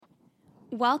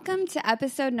Welcome to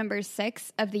episode number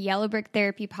 6 of the Yellow Brick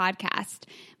Therapy podcast.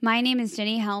 My name is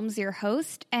Jenny Helms, your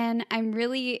host, and I'm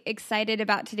really excited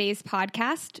about today's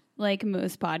podcast, like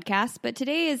most podcasts, but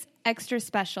today is extra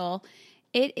special.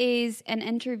 It is an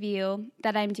interview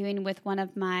that I'm doing with one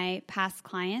of my past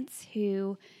clients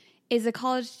who is a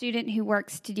college student who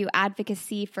works to do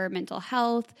advocacy for mental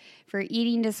health, for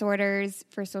eating disorders,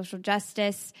 for social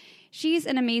justice. She's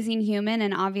an amazing human,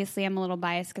 and obviously I'm a little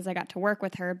biased because I got to work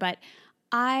with her, but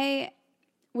I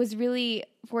was really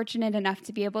fortunate enough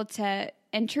to be able to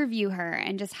interview her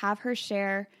and just have her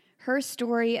share her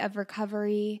story of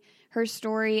recovery, her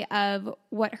story of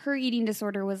what her eating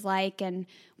disorder was like and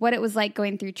what it was like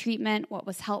going through treatment, what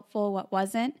was helpful, what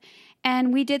wasn't.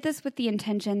 And we did this with the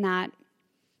intention that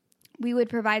we would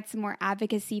provide some more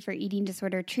advocacy for eating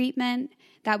disorder treatment,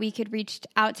 that we could reach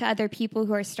out to other people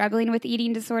who are struggling with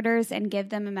eating disorders and give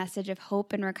them a message of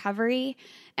hope and recovery,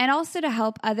 and also to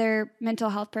help other mental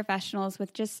health professionals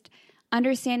with just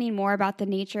understanding more about the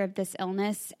nature of this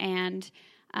illness and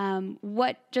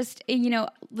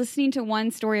listening to one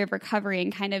story of recovery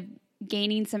and kind of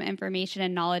gaining some information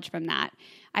and knowledge from that.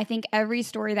 I think every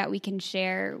story that we can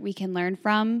share, we can learn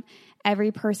from.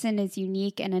 Every person is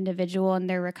unique and individual in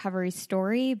their recovery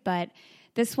story, but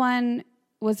this one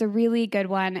was a really good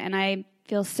one, and I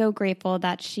feel so grateful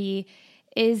that she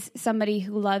is somebody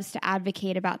who loves to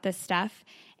advocate about this stuff.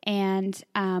 And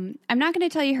I'm not going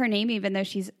to tell you her name, even though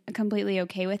she's completely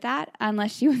okay with that,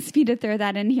 unless she wants me to throw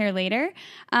that in here later.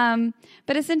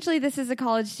 But essentially, this is a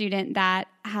college student that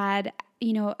had,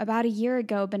 about a year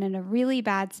ago been in a really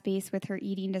bad space with her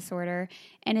eating disorder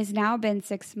and has now been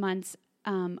 6 months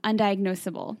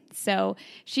undiagnosable. So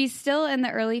she's still in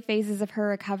the early phases of her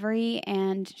recovery,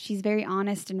 and she's very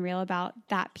honest and real about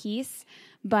that piece.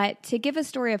 But to give a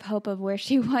story of hope of where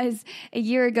she was a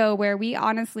year ago, where we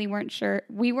honestly weren't sure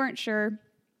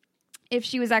if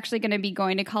she was actually going to be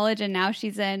going to college, and now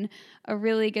she's in a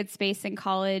really good space in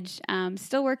college,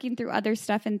 still working through other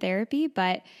stuff in therapy,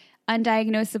 but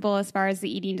undiagnosable as far as the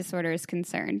eating disorder is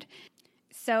concerned.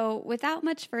 So without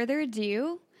much further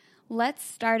ado, let's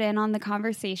start in on the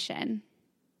conversation.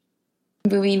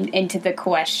 Moving into the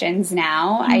questions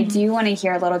now, I do want to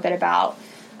hear a little bit about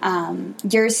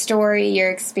your story, your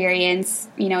experience,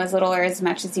 as little or as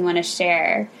much as you want to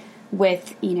share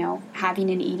with, having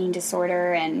an eating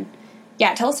disorder. And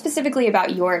tell us specifically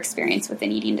about your experience with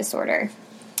an eating disorder.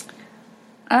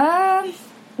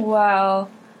 Well,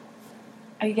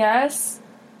 I guess,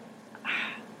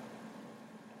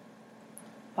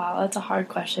 wow, that's a hard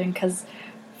question, because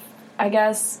I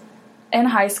guess in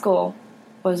high school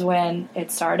was when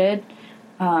it started.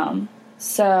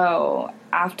 So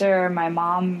after my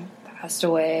mom passed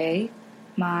away,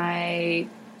 a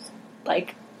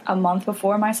month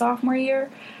before my sophomore year,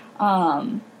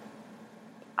 I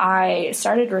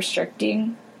started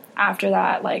restricting after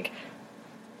that.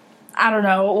 I don't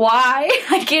know why.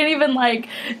 I can't even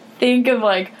think of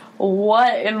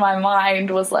what in my mind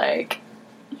was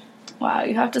wow,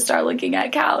 you have to start looking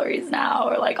at calories now,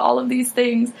 or all of these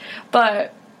things.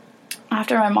 But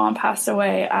after my mom passed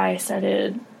away, I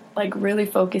started really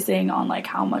focusing on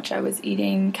how much I was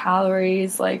eating,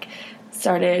 calories, I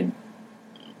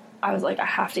was I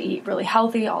have to eat really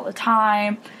healthy all the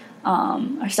time.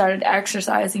 I started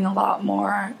exercising a lot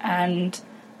more, and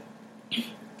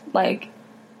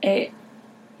it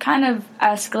kind of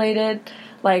escalated.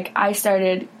 I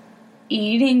started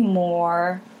eating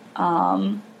more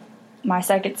my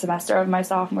second semester of my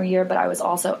sophomore year, but I was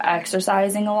also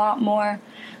exercising a lot more.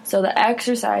 So the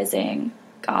exercising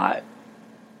got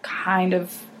kind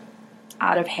of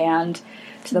out of hand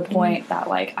to the point that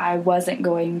I wasn't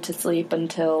going to sleep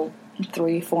until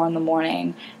 3-4 in the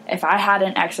morning. If I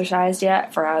hadn't exercised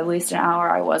yet for at least an hour,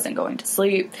 I wasn't going to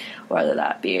sleep, whether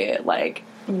that be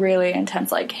really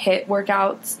intense HIIT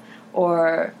workouts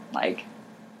or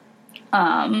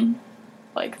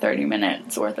 30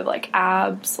 minutes worth of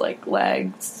abs,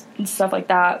 legs and stuff like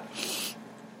that.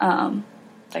 I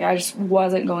just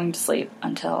wasn't going to sleep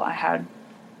until I had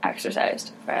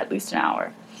exercised for at least an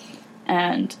hour.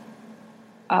 And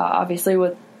obviously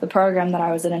with the program that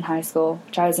I was in high school,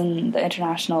 which I was in the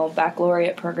International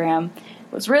Baccalaureate program,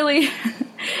 was really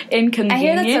inconvenient. I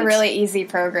hear that's a really easy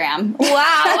program.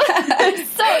 Wow.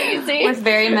 So easy. With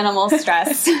very minimal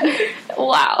stress.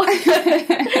 Wow.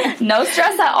 No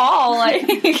stress at all.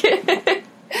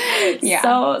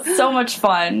 So much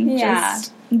fun. Yeah.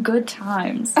 Just good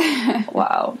times.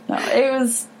 Wow. No, it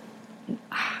was,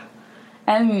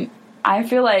 and I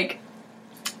feel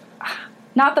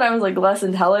not that I was less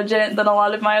intelligent than a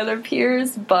lot of my other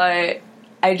peers, but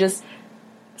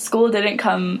school didn't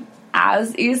come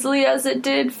as easily as it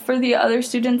did for the other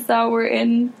students that were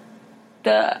in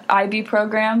the IB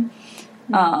program.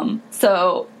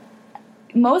 So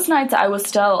most nights I was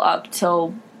still up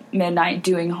till midnight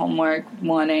doing homework,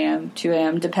 1 a.m., 2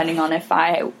 a.m., depending on if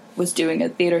I was doing a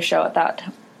theater show at that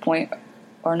point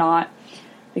or not.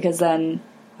 Because then,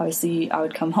 obviously, I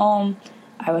would come home.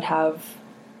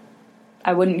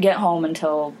 I wouldn't get home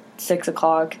until 6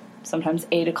 o'clock, sometimes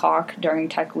 8 o'clock during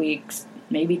tech weeks,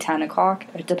 maybe 10 o'clock.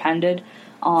 It depended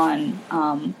on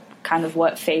kind of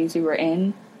what phase we were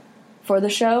in for the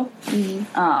show.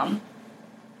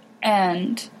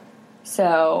 And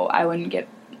so I wouldn't get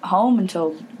home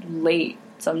until late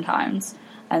sometimes.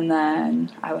 And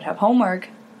then I would have homework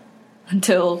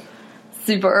until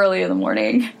super early in the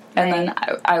morning. And then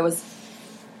I was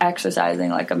exercising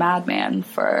like a madman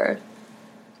for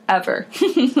ever.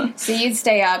 So you'd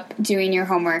stay up doing your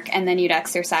homework, and then you'd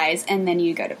exercise, and then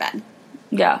you'd go to bed.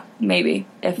 Yeah, maybe.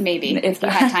 If you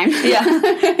had time. Yeah,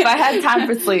 if I had time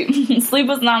for sleep. Sleep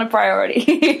was not a priority.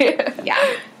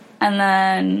 Yeah. And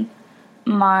then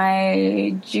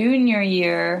my junior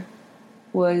year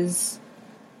was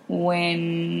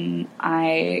when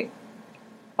I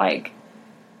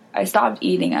stopped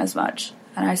eating as much.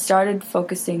 And I started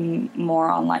focusing more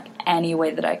on, like, any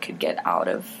way that I could get out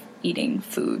of eating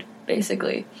food,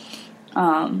 basically.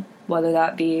 Whether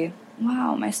that be,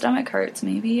 wow, my stomach hurts.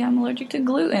 Maybe I'm allergic to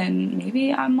gluten.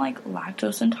 Maybe I'm, like,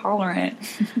 lactose intolerant.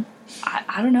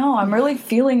 I don't know. I'm really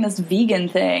feeling this vegan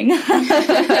thing.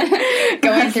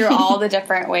 Going through all the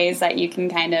different ways that you can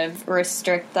kind of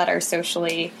restrict that are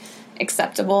socially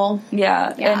acceptable.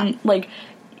 Yeah. And, like,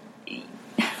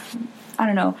 I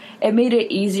don't know. It made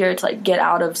it easier to, like, get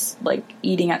out of, like,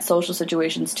 eating at social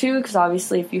situations, too, because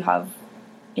obviously if you have,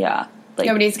 like,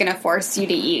 nobody's going to force you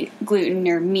to eat gluten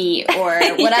or meat or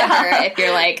whatever if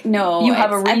you're like, no, you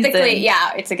have a reason. Ethically,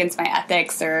 it's against my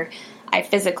ethics, or I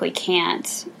physically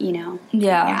can't, you know.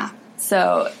 Yeah.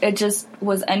 So it just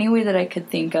was any way that I could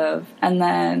think of. And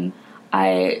then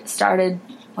I started,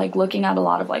 like, looking at a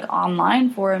lot of, like,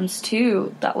 online forums,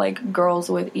 too, that, like, girls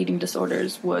with eating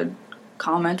disorders would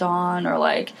comment on, or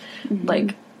like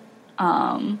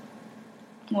Tumblr,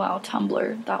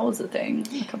 that was a thing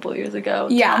a couple of years ago.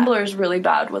 Tumblr's really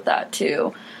bad with that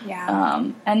too.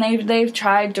 And they've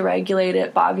tried to regulate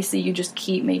it, but obviously you just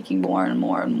keep making more and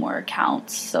more and more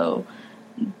accounts. So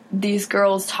these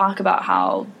girls talk about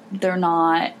how they're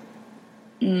not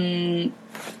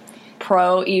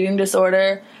pro eating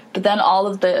disorder, but then all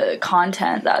of the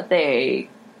content that they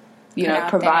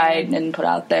provide and put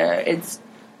out there,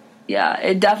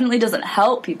 it definitely doesn't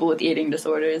help people with eating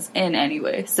disorders in any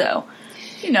way. So,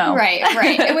 Right.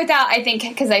 I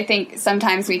think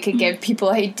sometimes we could give people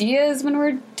ideas when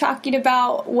we're talking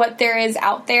about what there is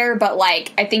out there, but,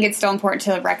 like, I think it's still important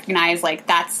to recognize, like,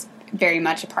 that's very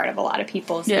much a part of a lot of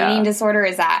people's eating disorder,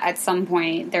 is that at some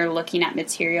point they're looking at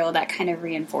material that kind of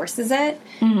reinforces it.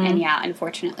 And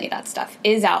unfortunately that stuff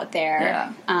is out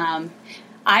there.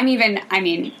 I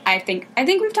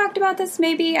think we've talked about this,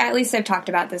 maybe, at least I've talked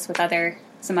about this with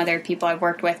some other people I've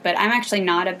worked with, but I'm actually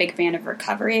not a big fan of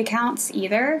recovery accounts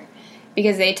either,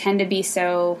 because they tend to be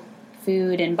so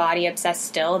food and body obsessed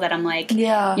still that I'm like,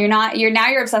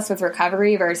 you're obsessed with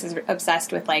recovery versus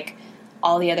obsessed with, like,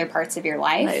 all the other parts of your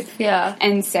life.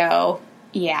 And so,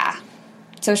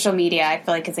 social media, I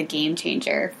feel like, is a game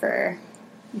changer for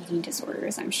eating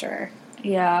disorders, I'm sure.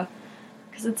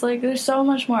 Because it's like, there's so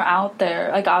much more out there.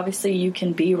 Like, obviously you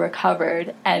can be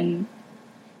recovered and,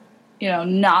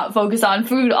 not focus on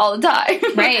food all the time.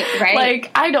 Right. Like,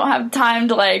 I don't have time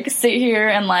to, like, sit here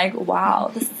and, like,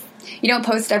 wow, this... You don't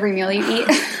post every meal you eat?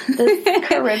 This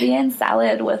Caribbean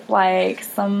salad with, like,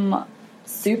 some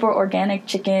super organic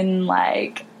chicken,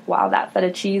 like, wow, that feta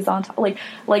cheese on top. Like,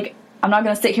 I'm not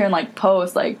going to sit here and, like,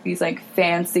 post, like, these, like,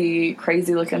 fancy,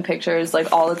 crazy-looking pictures,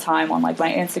 like, all the time on, like,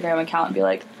 my Instagram account and be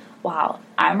like, wow,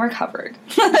 I'm recovered.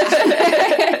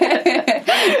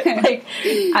 Like,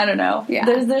 I don't know.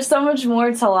 There's so much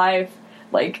more to life,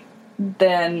 like,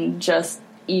 than just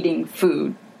eating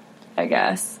food, I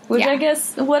guess. Which I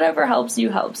guess whatever helps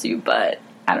you, but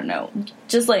I don't know.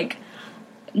 Just, like,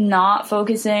 not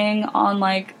focusing on,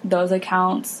 like, those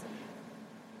accounts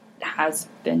has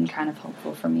been kind of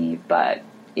helpful for me. But,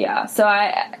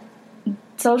 so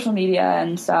social media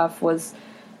and stuff was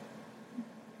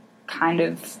kind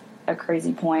of a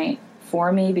crazy point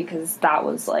for me, because that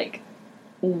was, like,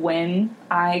 when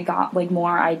I got, like,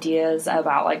 more ideas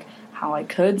about, like, how I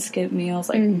could skip meals,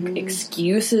 like,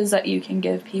 excuses that you can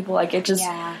give people. Like, it just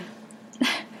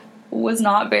was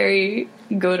not very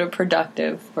good or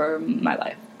productive for my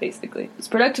life, basically. It was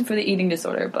productive for the eating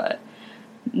disorder, but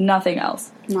nothing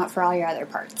else. Not for all your other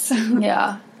parts.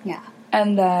 Yeah.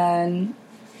 And then,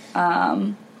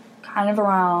 kind of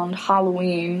around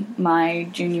Halloween, my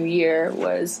junior year,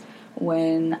 was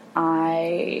when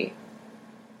I,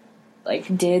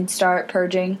 like, did start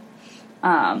purging.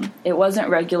 It wasn't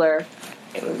regular.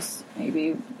 It was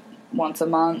maybe once a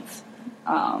month.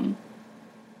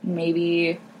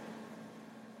 Maybe,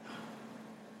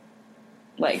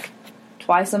 like,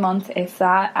 twice a month, if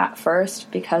that, at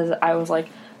first, because I was like,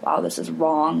 wow, this is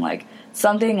wrong. Like,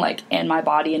 something, like, in my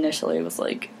body initially was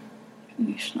like,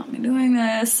 you should not be doing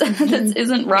this. This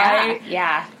isn't right.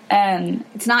 Yeah. And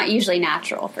it's not usually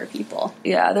natural for people.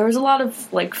 Yeah, there was a lot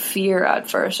of, like, fear at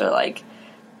first, or, like,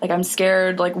 I'm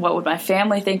scared, like, what would my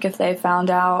family think if they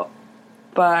found out?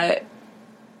 But,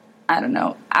 I don't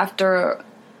know. After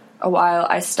a while,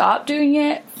 I stopped doing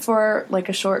it for, like,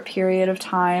 a short period of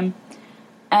time.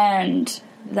 And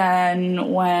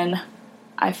then when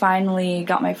I finally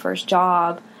got my first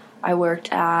job, I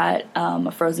worked at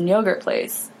a frozen yogurt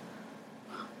place.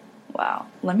 Wow.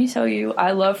 Let me tell you,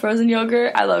 I love frozen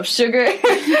yogurt. I love sugar.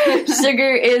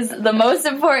 Sugar is the most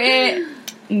important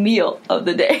meal of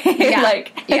the day. Yeah.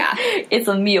 Like, yeah. It's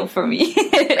a meal for me.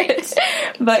 Right.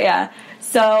 But yeah,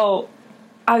 so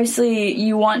obviously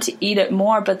you want to eat it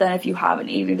more, but then if you have an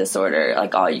eating disorder,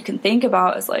 like, all you can think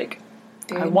about is, like,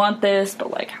 I want this, but,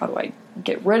 like, how do I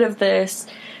get rid of this?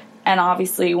 And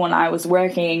obviously when I was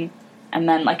working, and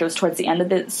then, like, it was towards the end of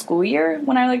the school year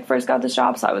when I, like, first got this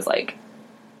job, so I was, like,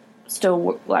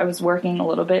 I was working a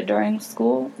little bit during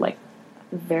school, like,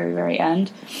 the very, very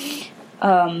end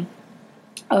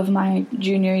of my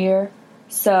junior year.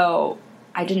 So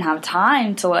I didn't have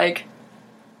time to, like,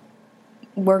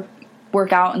 work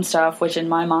out and stuff, which in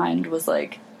my mind was,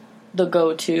 like, the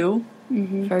go-to.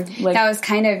 Mm-hmm. For, like, that was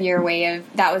kind of your way of,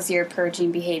 that was your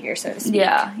purging behavior, so to speak.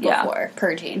 Yeah, before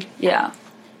purging. Yeah.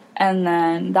 And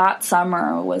then that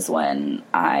summer was when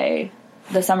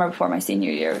the summer before my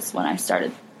senior year was when I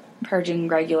started purging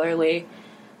regularly,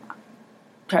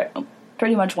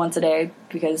 pretty much once a day,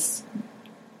 because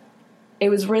it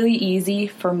was really easy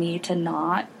for me to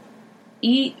not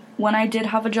eat when I did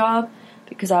have a job,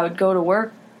 because I would go to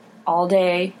work all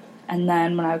day, and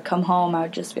then when I would come home, I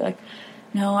would just be like,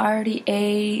 no, I already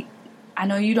ate. I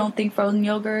know you don't think frozen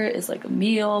yogurt is, like, a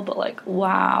meal, but, like,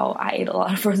 wow, I ate a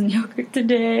lot of frozen yogurt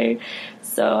today,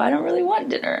 so I don't really want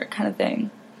dinner, kind of thing.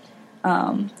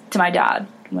 To my dad,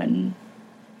 when,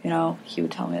 you know, he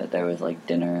would tell me that there was, like,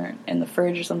 dinner in the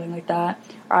fridge or something like that,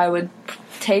 or I would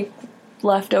take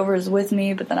leftovers with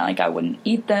me, but then, like, I wouldn't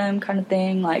eat them, kind of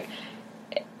thing. Like,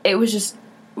 it was just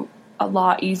a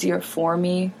lot easier for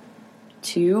me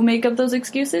to make up those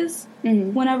excuses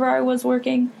whenever I was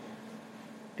working,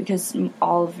 because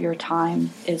all of your time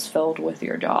is filled with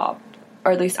your job,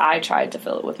 or at least I tried to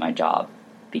fill it with my job,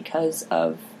 because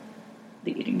of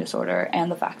the eating disorder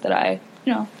and the fact that I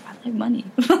like money.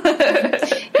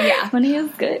 Yeah, money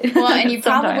is good. Well, and you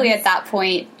probably at that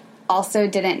point also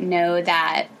didn't know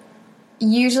that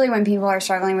usually when people are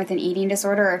struggling with an eating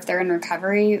disorder, or if they're in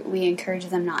recovery, we encourage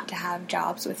them not to have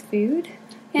jobs with food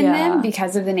in them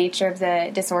because of the nature of the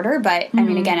disorder. But I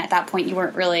mean, again, at that point, you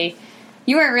weren't really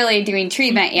doing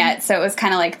treatment yet, so it was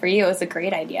kind of like, for you, it was a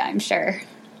great idea, I'm sure.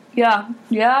 Yeah,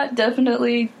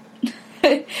 definitely.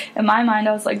 In my mind,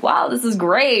 I was like, wow, this is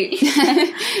great.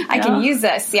 I can use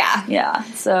this, yeah. Yeah,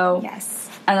 so. Yes.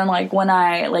 And then, like, when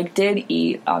I, like, did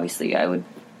eat, obviously, I would,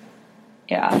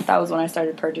 that was when I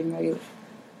started purging regularly.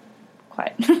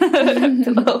 Quiet.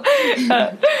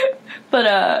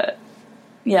 But,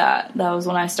 that was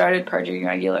when I started purging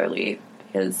regularly,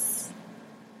 because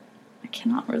I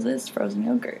cannot resist frozen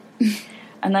yogurt.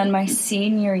 And then my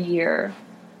senior year,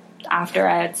 after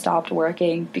I had stopped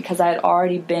working, because I had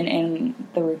already been in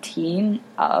the routine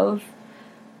of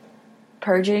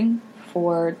purging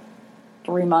for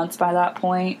 3 months by that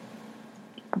point,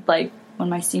 like, when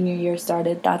my senior year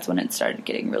started, that's when it started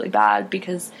getting really bad,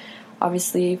 because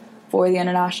obviously for the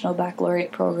International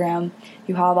Baccalaureate program,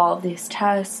 you have all of these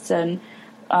tests and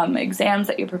exams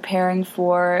that you're preparing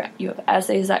for. You have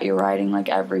essays that you're writing, like,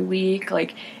 every week,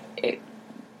 like,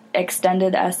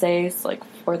 extended essays, like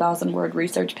 4,000-word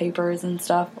research papers and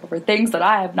stuff over things that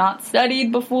I have not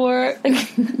studied before.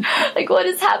 Like, what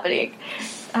is happening?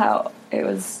 It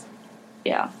was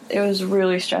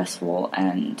really stressful,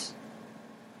 and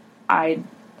I,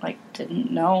 like,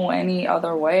 didn't know any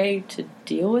other way to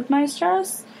deal with my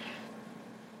stress.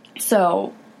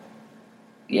 So,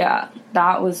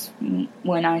 that was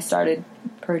when I started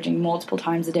purging multiple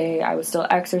times a day. I was still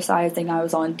exercising. I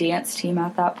was on dance team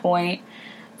at that point.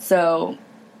 So,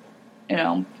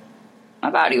 my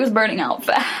body was burning out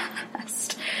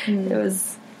fast. It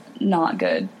was not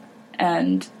good.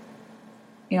 And,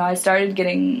 I started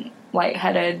getting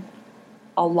lightheaded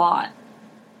a lot.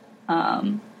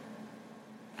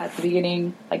 At the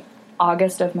beginning, like,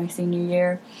 August of my senior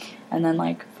year. And then,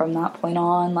 like, from that point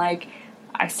on, like,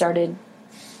 I started,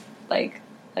 like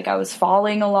I was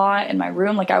falling a lot in my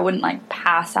room. Like, I wouldn't, like,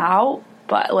 pass out,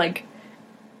 but, like,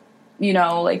 you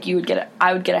know, like,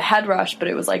 I would get a head rush, but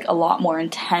it was, like, a lot more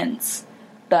intense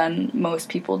than most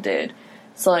people did.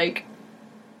 So, like,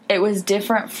 it was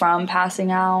different from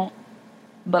passing out,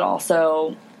 but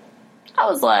also, I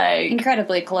was, like...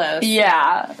 incredibly close.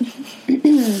 Yeah.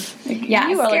 Yeah,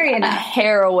 you are, scary like, enough. a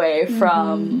hair away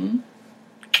from...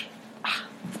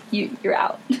 You're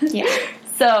out. Yeah.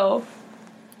 So,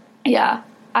 yeah,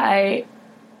 I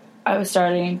was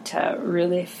starting to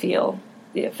really feel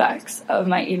the effects of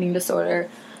my eating disorder,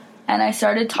 and I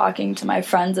started talking to my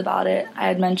friends about it. I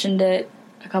had mentioned it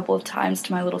a couple of times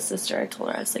to my little sister. I told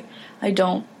her, I was like, I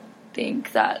don't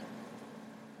think that,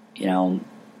 you know,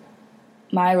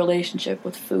 my relationship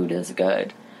with food is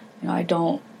good. You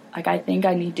know, I think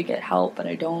I need to get help, but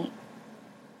I don't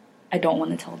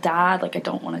want to tell Dad. Like, I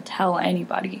don't want to tell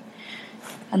anybody.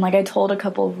 And, like, I told a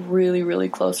couple of really, really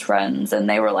close friends, and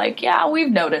they were like, yeah, we've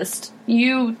noticed.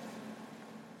 You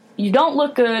don't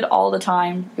look good all the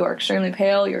time. You're extremely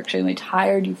pale. You're extremely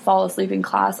tired. You fall asleep in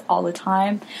class all the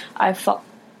time. I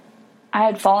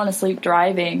had fallen asleep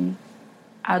driving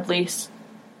at least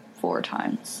 4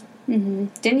 times. Mm-hmm.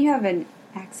 Didn't you have an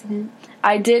accident?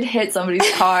 I did hit somebody's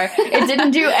car. It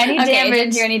didn't do any damage. It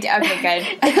didn't do any okay,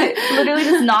 good. It literally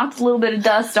just knocked a little bit of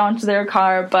dust onto their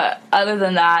car, but other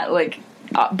than that, like,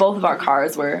 both of our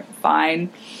cars were fine.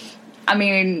 I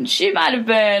mean, she might have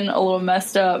been a little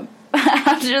messed up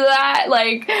after that.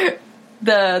 Like,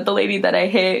 the lady that I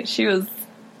hit, she was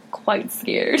quite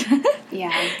scared.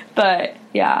 Yeah. But,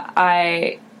 yeah,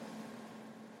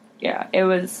 it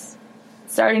was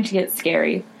starting to get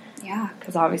scary. Yeah.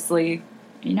 Because obviously,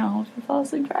 you know, if you fall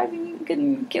asleep driving, you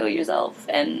can kill yourself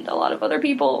and a lot of other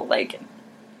people. Like,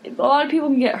 a lot of people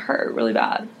can get hurt really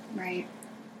bad. Right.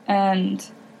 And,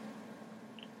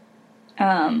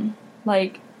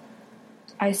 like,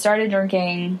 I started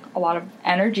drinking a lot of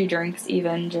energy drinks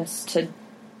even just to,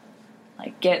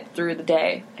 like, get through the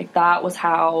day. Like, that was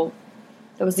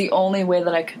the only way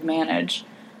that I could manage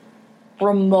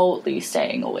remotely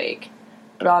staying awake.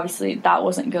 But obviously that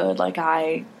wasn't good. Like,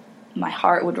 my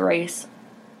heart would race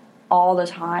all the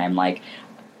time. Like,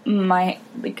 I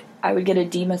would get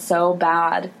edema so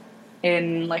bad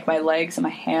in, like, my legs and my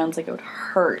hands. Like, it would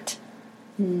hurt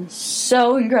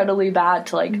so incredibly bad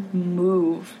to, like,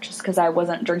 move, just because I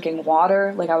wasn't drinking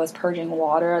water. Like, I was purging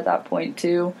water at that point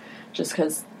too, just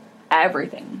because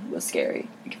everything was scary.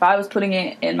 Like, if I was putting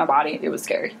it in my body, it was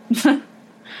scary.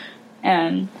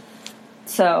 And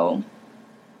so,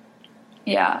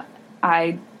 yeah,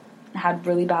 I had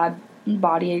really bad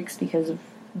body aches because of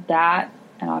that,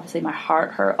 and obviously my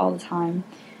heart hurt all the time.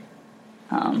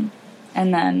 And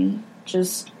then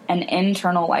just an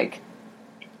internal, like,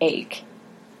 ache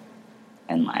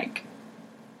and, like,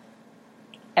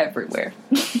 everywhere.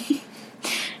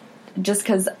 Just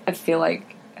because I feel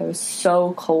like I was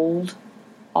so cold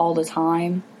all the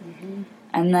time. Mm-hmm.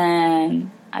 And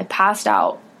then I passed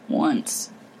out once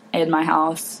in my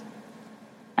house,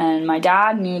 and my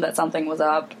dad knew that something was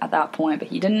up at that point, but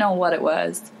he didn't know what it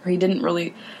was, or he didn't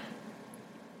really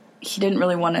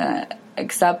want to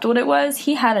accept what it was.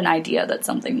 He had an idea that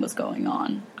something was going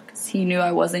on, because he knew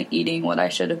I wasn't eating what I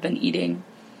should have been eating,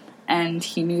 and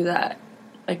he knew that,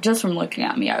 like, just from looking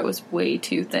at me, I was way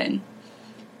too thin.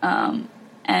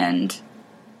 And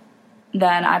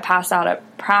then I passed out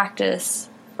at practice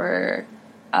for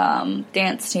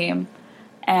dance team,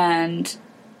 and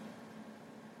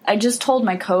I just told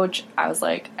my coach, I was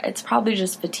like, it's probably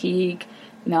just fatigue.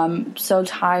 You know, I'm so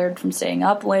tired from staying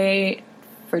up late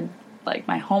for, like,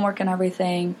 my homework and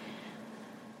everything.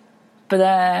 But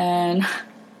then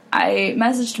I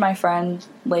messaged my friend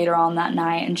later on that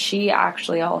night, and she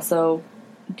actually also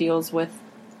deals with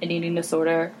an eating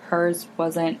disorder. Hers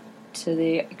wasn't to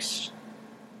the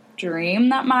extreme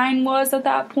that mine was at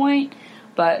that point,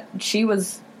 but she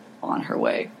was on her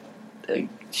way. Like,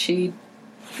 she,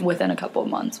 within a couple of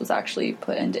months, was actually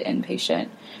put into inpatient.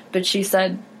 But she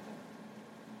said,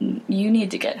 you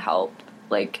need to get help.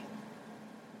 Like,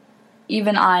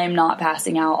 even I'm not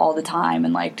passing out all the time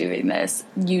and, like, doing this.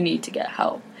 You need to get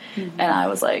help. Mm-hmm. And I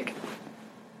was like,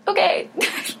 okay.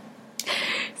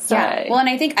 So yeah. Well, and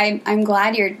I think I'm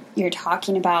glad you're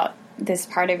talking about this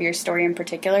part of your story in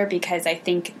particular, because I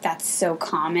think that's so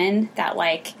common that,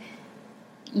 like,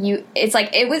 it's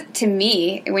like, it was, to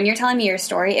me, when you're telling me your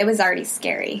story, it was already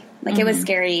scary. Like, mm-hmm. It was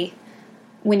scary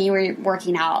when you were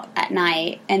working out at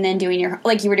night and then doing you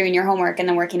were doing your homework and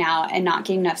then working out and not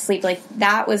getting enough sleep, like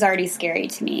that was already scary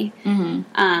to me.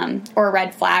 Or a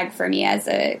red flag for me as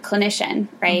a clinician,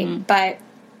 right? But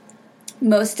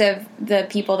most of the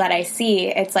people that I see,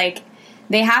 it's like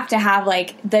they have to have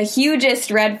like the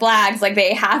hugest red flags. Like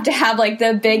they have to have like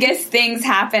the biggest things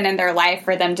happen in their life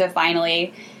for them to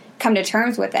finally come to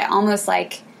terms with it, almost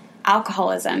like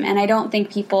alcoholism. And I don't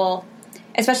think people,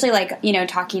 especially like, you know,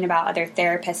 talking about other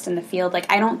therapists in the field,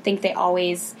 like I don't think they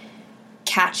always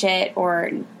catch it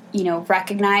or, you know,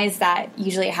 recognize that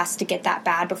usually it has to get that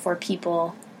bad before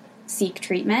people seek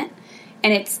treatment.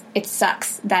 And it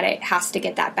sucks that it has to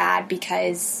get that bad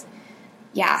because,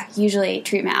 yeah, usually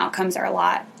treatment outcomes are a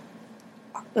lot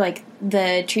less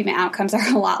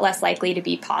likely to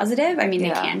be positive. I mean,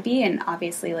 they can be, and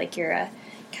obviously, like, you're a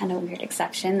kind of weird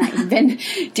exception that you've been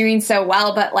doing so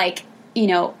well, but, like, you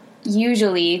know,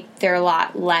 usually they're a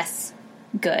lot less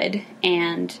good,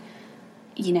 and,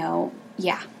 you know,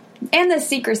 yeah. And the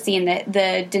secrecy and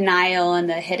the denial and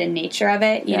the hidden nature of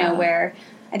it, you know, where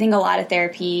I think a lot of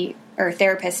therapy or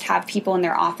therapists have people in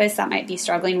their office that might be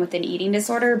struggling with an eating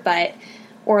disorder,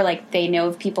 or like they know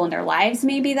of people in their lives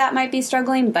maybe that might be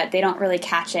struggling, but they don't really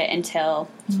catch it until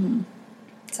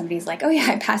somebody's like, oh yeah,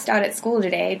 I passed out at school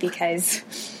today because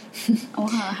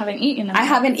I haven't eaten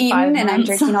and I'm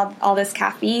drinking all this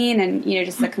caffeine and, you know,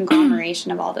 just the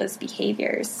conglomeration of all those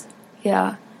behaviors.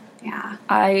 Yeah. Yeah.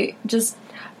 I just,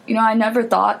 you know, I never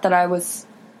thought that I was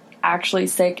actually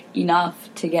sick enough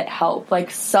to get help.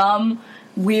 Like some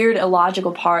weird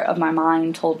illogical part of my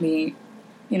mind told me,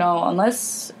 you know,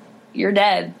 unless you're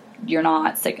dead, you're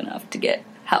not sick enough to get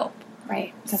help.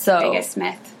 Right. That's the biggest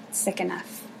myth. Sick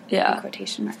enough. Yeah. In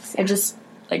quotation marks. Yeah.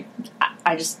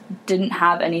 I just didn't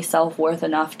have any self-worth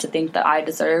enough to think that I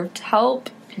deserved help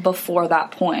before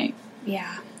that point.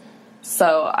 Yeah.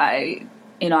 So I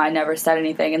never said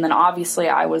anything. And then obviously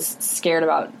I was scared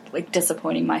about, like,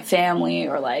 disappointing my family,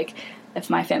 or, like, if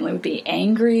my family would be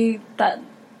angry that,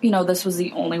 you know, this was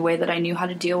the only way that I knew how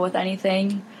to deal with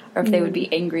anything, or if they would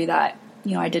be angry that,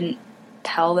 you know, I didn't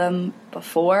tell them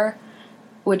before,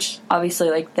 which obviously,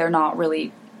 like, they're not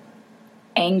really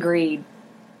angry,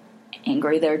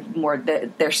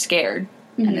 they're scared,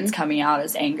 and it's coming out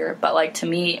as anger. But, like, to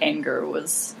me, anger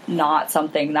was not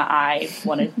something that I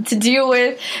wanted to deal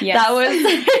with. Yes. That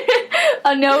was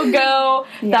a no-go.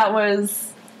 Yeah.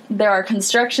 There are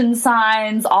construction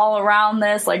signs all around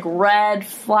this, like red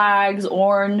flags,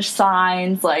 orange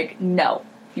signs, like, no,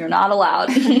 you're not allowed.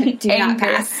 Do not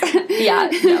pass. Yeah,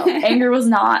 no, anger was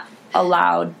not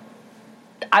allowed.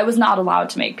 I was not allowed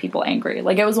to make people angry.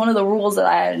 Like, it was one of the rules that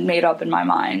I had made up in my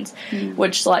mind,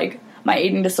 which, like, my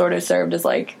eating disorder served as,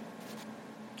 like,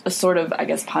 a sort of, I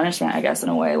guess, punishment, I guess, in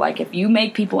a way. Like, if you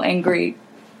make people angry,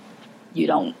 you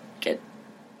don't get,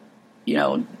 you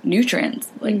know, nutrients.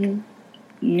 Like,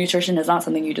 nutrition is not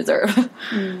something you deserve,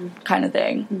 kind of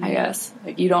thing, I guess.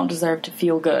 Like, you don't deserve to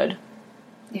feel good.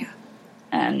 Yeah.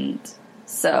 And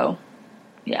so,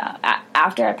 yeah,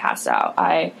 after I passed out,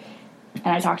 I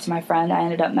talked to my friend. I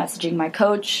ended up messaging my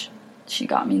coach. She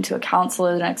got me into a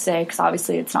counselor the next day, because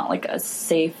obviously it's not like a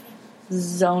safe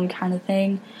zone kind of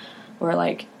thing where,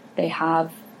 like, they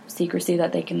have secrecy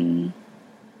that they can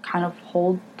kind of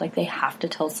hold. Like, they have to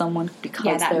tell someone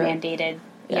because they're mandated.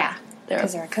 Yeah.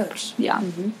 Because they're a coach. Yeah.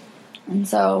 And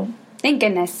so, thank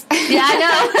goodness. Yeah, I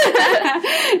know.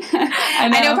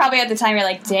 I know probably at the time you're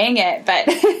like, dang it, but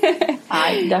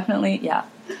I definitely, yeah.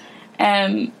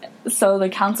 And so the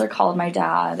counselor called my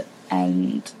dad,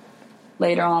 and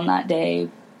later on that day,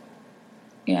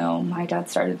 you know, my dad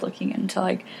started looking into,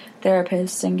 like,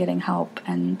 therapists and getting help.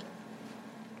 And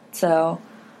so,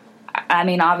 I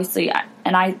mean, obviously,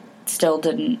 I still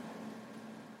didn't,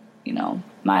 you know,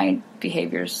 my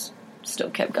behaviors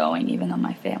still kept going, even though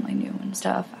my family knew and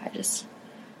stuff. I just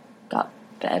got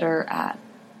better at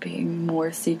being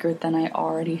more secret than I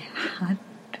already had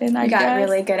been, I guess. You got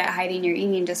really good at hiding your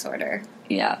eating disorder.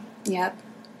 Yeah. Yep.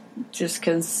 Just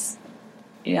because,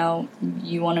 you know,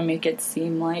 you want to make it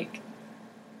seem like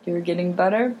you're getting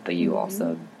better, but you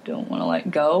also don't want to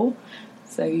let go.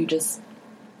 So you just...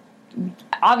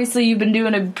 Obviously, you've been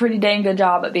doing a pretty dang good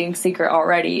job at being secret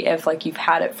already if, like, you've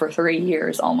had it for 3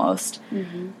 years almost.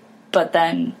 But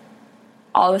then,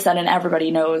 all of a sudden,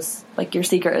 everybody knows, like, your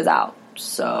secret is out.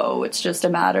 So it's just a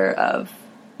matter of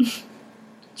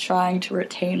trying to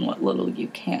retain what little you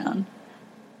can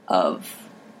of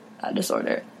that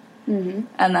disorder. And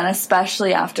then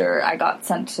especially after I got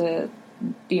sent to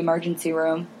the emergency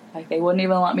room, like, they wouldn't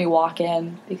even let me walk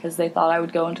in because they thought I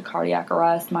would go into cardiac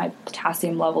arrest. My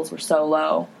potassium levels were so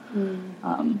low.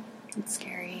 It's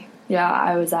scary. Yeah,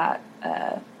 I was at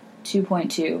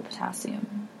 2.2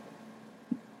 potassium.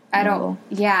 I level,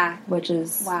 don't, yeah. which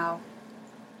is, Wow.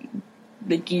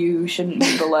 like, you shouldn't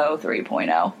be below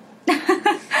 3.0.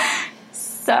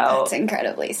 So That's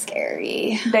incredibly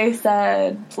scary. they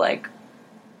said, like,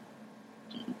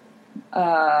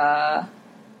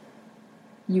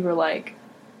 you were, like,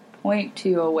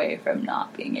 0.2 away from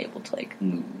not being able to, like,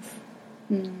 move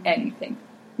anything.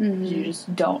 Mm-hmm. You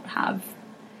just don't have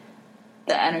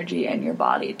the energy in your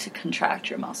body to contract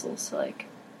your muscles to, like,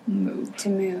 move. To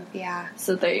move, yeah.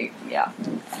 So they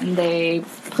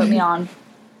put me on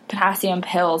potassium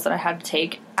pills that I had to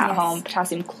take at home,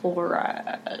 potassium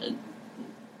chloride.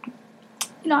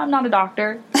 You know, I'm not a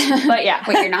doctor, but yeah.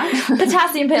 Wait, you're not?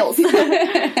 Potassium pills.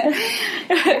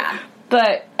 Yeah.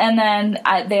 But, and then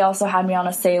they also had me on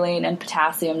a saline and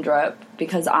potassium drip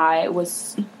because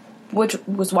which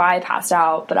was why I passed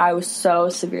out, but I was so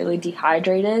severely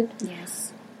dehydrated.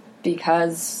 Yes.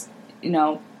 Because, you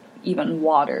know, even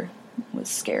water was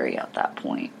scary at that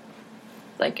point.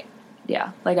 Like,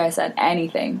 yeah, like I said,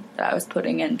 anything that I was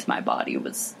putting into my body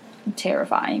was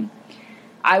terrifying.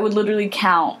 I would literally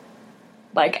count,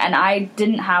 like, and I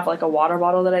didn't have, like, a water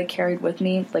bottle that I carried with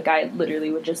me. Like, I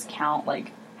literally would just count,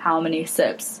 like, how many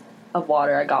sips of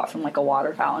water I got from, like, a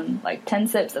water fountain. Like, 10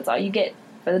 sips, that's all you get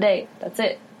for the day. That's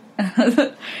it.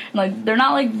 Like, they're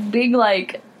not, like, big,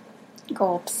 like...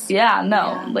 Gulps. Yeah, no.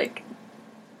 Yeah. Like,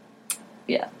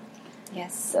 yeah.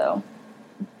 Yes. So,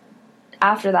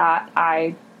 after that,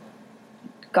 I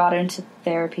got into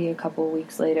therapy a couple of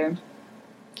weeks later.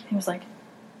 It was, like, a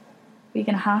week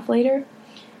and a half later.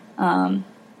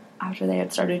 After they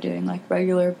had started doing, like,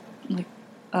 regular, like,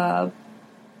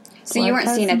 so you weren't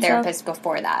seeing a and therapist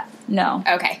before that? No.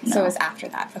 Okay, so No. it was after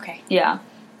that. Okay. Yeah.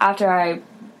 After I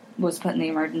was put in the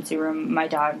emergency room, my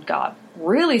dad got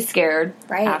really scared.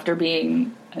 Right. After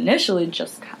being initially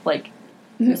just, like,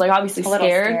 he was, like, obviously A little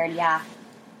scared. scared, yeah.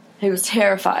 He was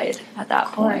terrified at that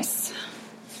Of point. course.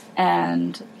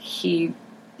 And he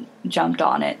jumped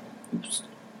on it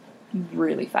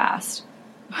really fast.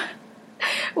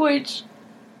 Which,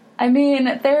 I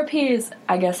mean, therapy is,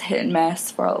 I guess, hit and miss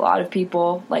for a lot of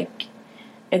people. Like,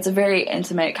 it's a very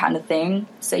intimate kind of thing,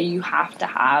 so you have to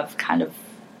have kind of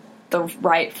the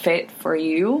right fit for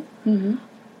you,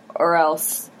 or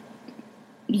else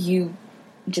you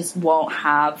just won't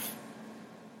have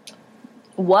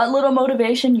what little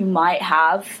motivation you might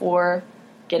have for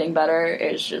getting better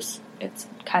is just, it's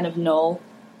kind of null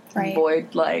and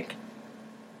void. Like,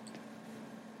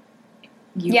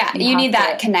 you need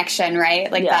that connection,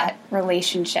 right? Like, that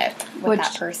relationship with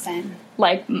that person.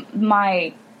 Like,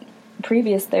 my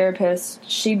previous therapist,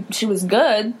 she was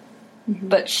good,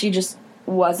 but she just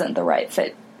wasn't the right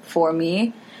fit for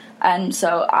me. And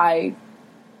so I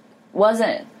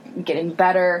wasn't getting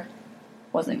better,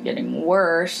 wasn't getting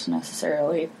worse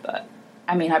necessarily, but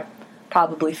I mean, I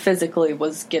probably physically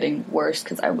was getting worse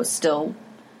because I was still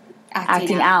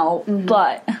acting out.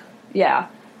 But yeah,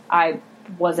 I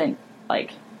wasn't,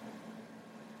 like,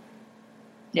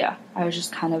 yeah, I was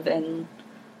just kind of in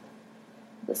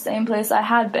the same place I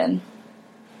had been.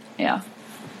 Yeah.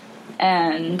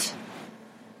 And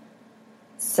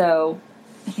so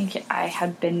I think I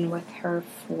had been with her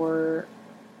for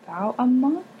about a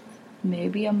month,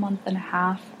 maybe a month and a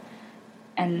half.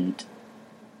 And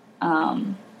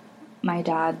my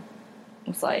dad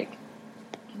was like,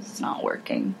 this is not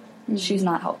working. She's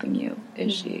not helping you,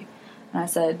 is she? And I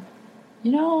said,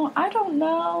 you know, I don't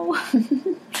know.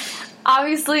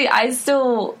 Obviously, I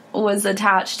still was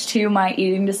attached to my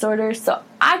eating disorder, so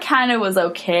I kind of was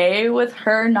okay with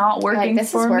her not working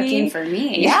this for is me. working for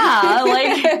me. Yeah,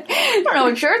 like, I don't know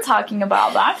what you're talking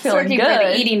about, but I'm feeling working good. for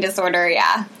the eating disorder,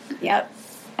 yeah. Yep.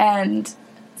 And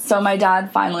so my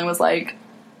dad finally was like,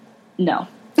 no,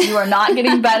 you are not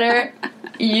getting better.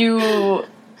 You,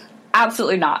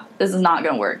 absolutely not. This is not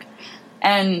going to work.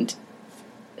 And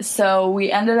so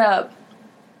we ended up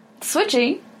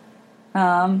switching,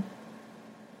 and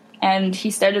he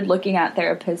started looking at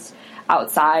therapists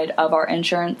outside of our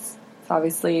insurance. So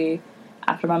obviously,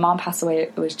 after my mom passed away,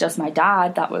 it was just my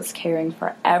dad that was caring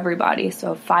for everybody.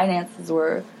 So finances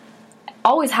were,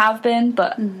 always have been,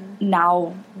 but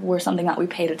now were something that we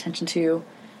paid attention to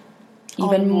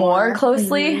even more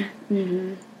closely.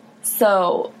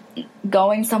 So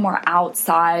going somewhere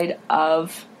outside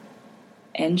of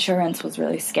insurance was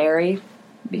really scary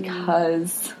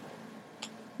because,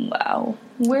 wow,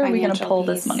 where are we going to pull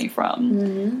this money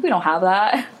from? We don't have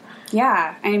that.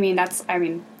 Yeah, I mean,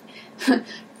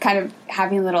 kind of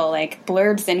having little, like,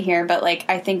 blurbs in here, but, like,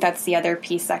 I think that's the other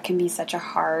piece that can be such a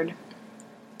hard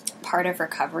part of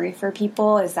recovery for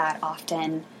people is that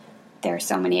often there are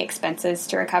so many expenses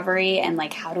to recovery, and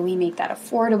like, how do we make that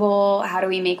affordable? How do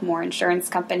we make more insurance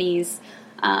companies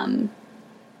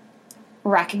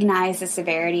recognize the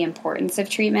severity, importance of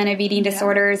treatment of eating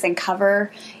disorders and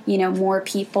cover, more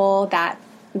people that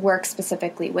work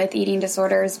specifically with eating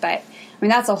disorders? But I mean,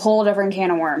 that's a whole different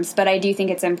can of worms, but I do think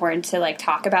it's important to like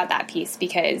talk about that piece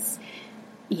because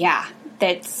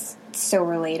that's so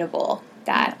relatable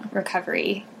that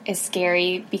recovery is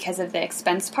scary because of the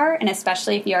expense part. And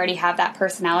especially if you already have that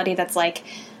personality that's like,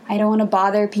 I don't want to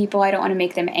bother people, I don't want to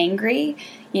make them angry.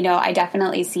 I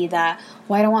definitely see I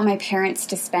don't want my parents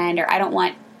to spend, or I don't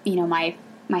want, my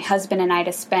husband and I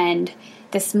to spend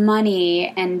this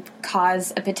money and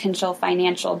cause a potential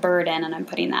financial burden. And I'm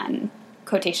putting that in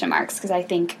quotation marks because I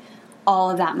think all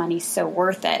of that money's so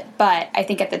worth it. But I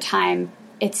think at the time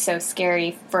it's so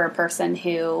scary for a person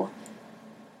who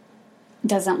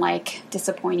doesn't like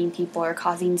disappointing people or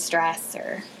causing stress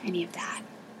or any of that.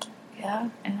 Yeah,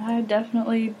 and I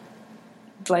definitely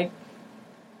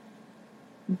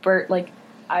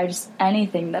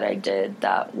anything that I did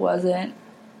that wasn't,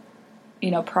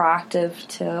 proactive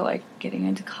to like getting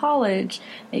into college,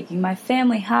 making my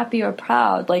family happy or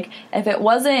proud. Like, if it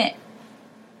wasn't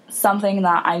something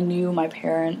that I knew my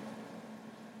parent,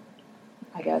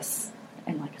 I guess,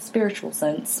 in like a spiritual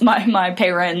sense, my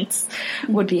parents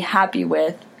would be happy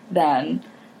with, then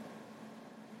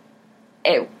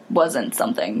it wasn't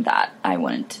something that I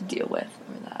wanted to deal with,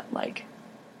 or that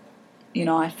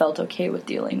I felt okay with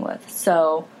dealing with.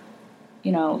 So,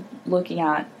 looking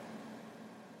at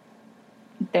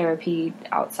therapy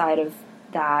outside of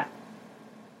that,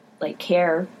 like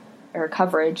care or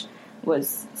coverage,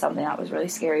 was something that was really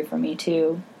scary for me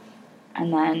too.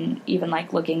 And then even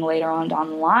like looking later on down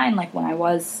the line, like when I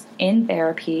was in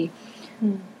therapy,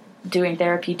 doing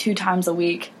therapy 2 times a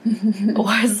week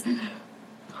was,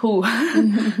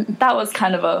 that was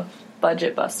kind of a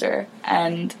budget buster.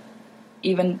 And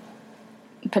even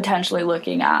potentially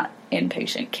looking at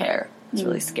inpatient care is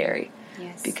really scary.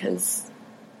 Yes. Because,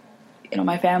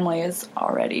 my family is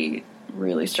already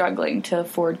really struggling to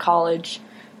afford college,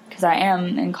 because I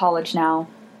am in college now.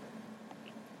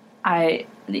 I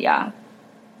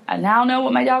now know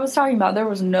what my dad was talking about. There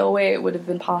was no way it would have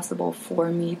been possible for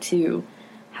me to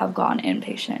have gone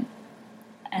inpatient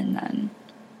and then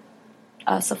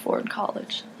us afford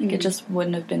college. Like, it just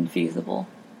wouldn't have been feasible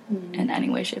in any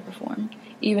way, shape, or form.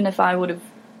 Even if I would have,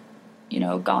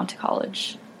 gone to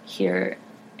college here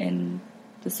in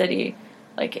the city,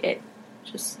 like,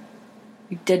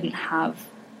 we didn't have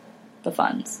the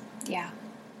funds. Yeah.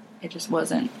 It just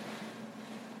wasn't.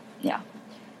 Yeah.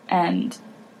 And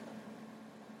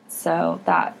so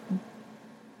that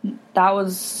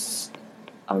was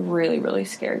a really, really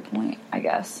scary point, I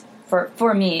guess,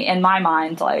 for me, in my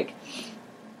mind, like,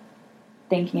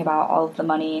 thinking about all of the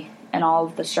money and all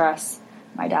of the stress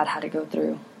my dad had to go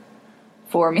through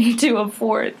for me to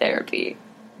afford therapy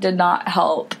did not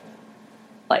help,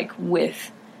 like,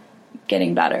 with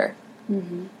getting better.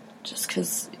 Mm-hmm. Just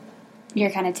because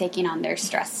you're kind of taking on their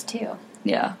stress too.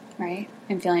 Yeah. Right?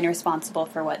 And feeling responsible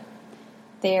for what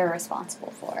they're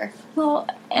responsible for. Well,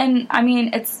 and I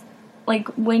mean, it's like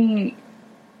when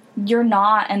you're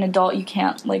not an adult, you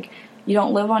can't, like, you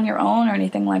don't live on your own or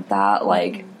anything like that.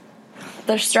 Like,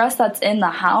 the stress that's in the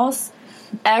house,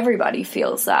 everybody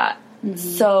feels that. Mm-hmm.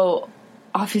 So,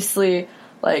 obviously,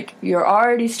 like, you're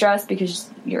already stressed because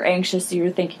you're anxious, so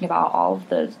you're thinking about all of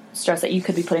the stress that you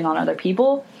could be putting on other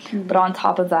people. Mm-hmm. But on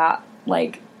top of that,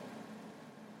 like,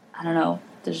 I don't know,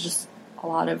 there's just a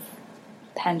lot of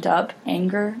pent-up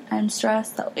anger and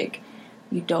stress that, like,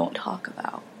 you don't talk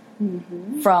about.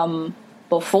 Mm-hmm. From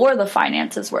before the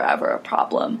finances were ever a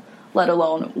problem, let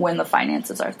alone when the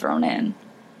finances are thrown in.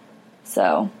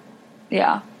 So,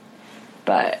 yeah.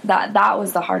 But that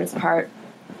was the hardest part.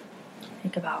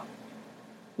 Think about,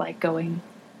 like, going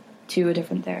to a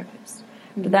different therapist.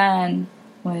 Mm-hmm. But then,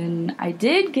 when I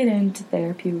did get into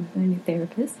therapy with a new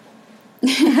therapist,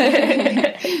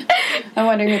 I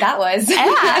wonder who that was. Yeah,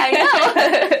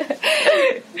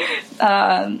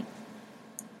 I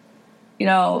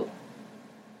know.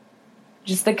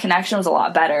 Just the connection was a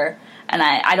lot better. And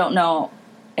I don't know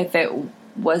if it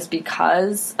was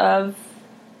because of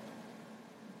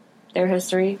their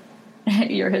history.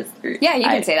 Your history. Yeah, you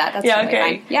can say that. That's totally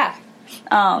fine. Yeah.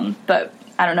 But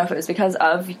I don't know if it was because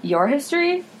of your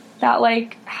history that,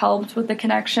 like, helped with the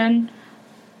connection,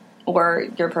 or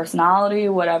your personality,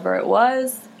 whatever it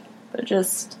was. But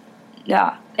just,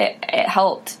 yeah, it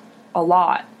helped a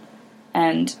lot.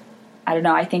 And I don't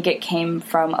know, I think it came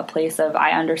from a place of,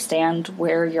 I understand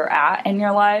where you're at in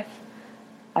your life.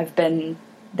 I've been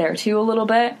there too a little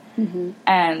bit. Mm-hmm.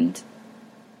 And,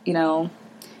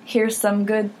 here's some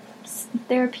good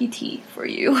therapy tea for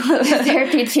you.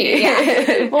 Therapy tea,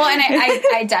 yeah. Well, and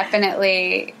I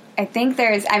definitely, I think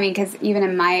there's, I mean, because even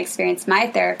in my experience, my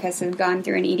therapist has gone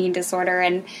through an eating disorder,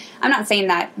 and I'm not saying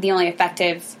that the only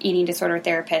effective eating disorder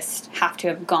therapists have to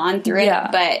have gone through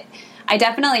it, but I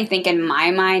definitely think in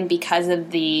my mind, because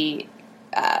of the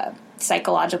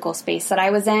psychological space that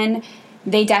I was in,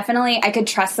 they definitely, I could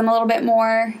trust them a little bit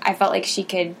more. I felt like she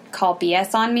could call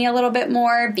BS on me a little bit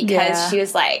more, because she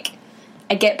was like,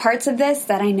 I get parts of this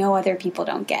that I know other people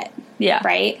don't get. Yeah.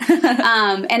 Right?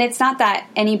 And it's not that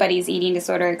anybody's eating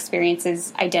disorder experience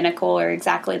is identical or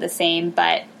exactly the same,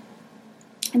 but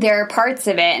there are parts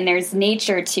of it and there's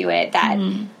nature to it that,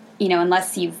 you know,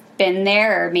 unless you've been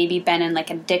there or maybe been in like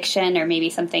addiction or maybe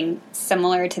something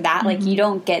similar to that, like you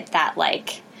don't get that,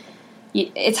 like,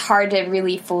 it's hard to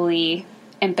really fully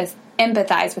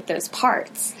empathize with those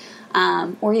parts.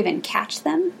 Or even catch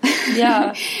them.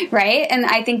 Yeah. Right? And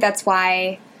I think that's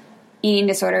why eating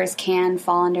disorders can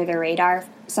fall under the radar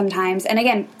sometimes. And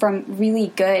again, from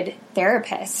really good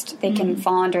therapists, they can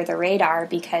fall under the radar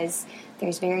because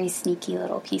there's very sneaky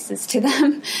little pieces to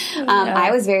them.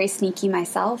 I was very sneaky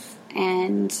myself.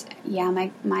 And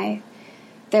my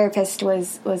therapist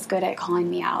was good at calling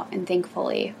me out, and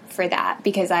thankfully for that,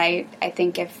 because I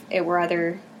think if it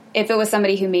was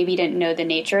somebody who maybe didn't know the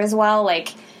nature as well,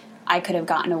 like, I could have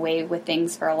gotten away with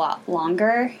things for a lot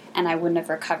longer, and I wouldn't have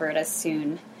recovered as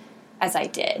soon as I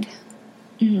did.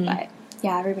 But,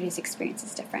 yeah, everybody's experience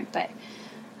is different. But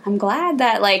I'm glad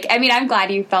that, like, I mean, I'm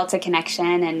glad you felt a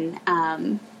connection,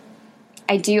 and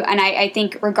I do. And I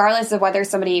think regardless of whether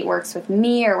somebody works with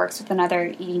me or works with another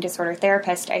eating disorder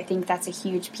therapist, I think that's a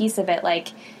huge piece of it. Like,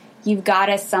 you've got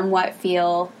to somewhat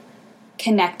feel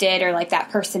connected, or like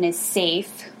that person is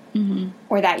safe.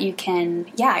 Or that you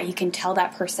can tell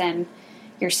that person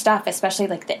your stuff, especially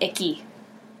like the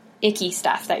icky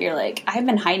stuff that you're like, I've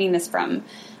been hiding this from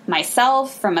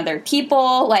myself, from other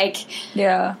people. Like, you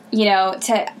know,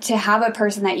 to have a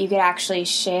person that you could actually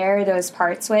share those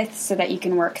parts with so that you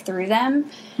can work through them.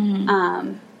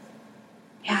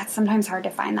 It's sometimes hard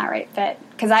to find that right fit.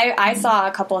 Because I saw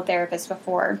a couple of therapists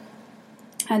before,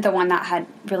 and the one that had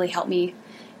really helped me,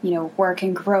 you know, work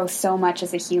and grow so much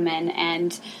as a human.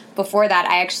 And before that,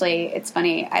 it's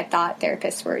funny, I thought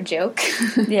therapists were a joke.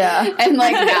 Yeah. And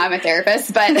like, now I'm a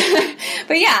therapist, but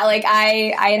yeah, like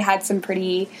I had some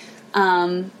pretty,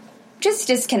 just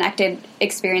disconnected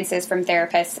experiences from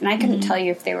therapists, and I couldn't tell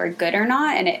you if they were good or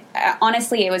not. And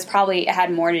honestly, it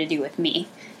had more to do with me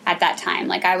at that time.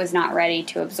 Like, I was not ready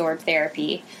to absorb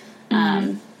therapy.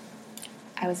 I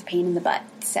was a pain in the butt.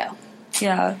 So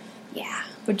yeah.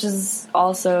 Which is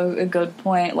also a good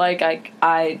point. Like,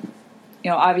 I,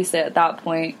 you know, obviously at that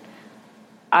point,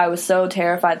 I was so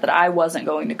terrified that I wasn't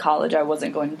going to college, I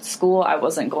wasn't going to school, I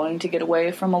wasn't going to get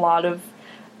away from a lot of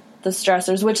the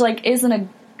stressors, which, like, isn't a,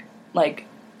 like,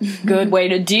 good way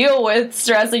to deal with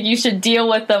stress. Like, you should deal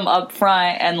with them up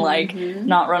front and, like,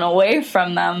 not run away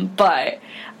from them. But,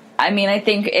 I mean, I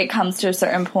think it comes to a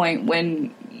certain point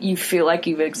when you feel like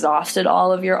you've exhausted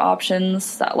all of your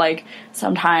options, that, like,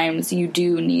 sometimes you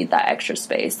do need that extra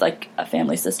space. Like, a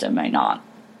family system might not,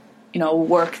 you know,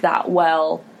 work that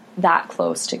well, that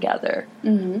close together,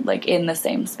 like, in the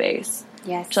same space.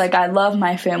 Yes. Which, like, I love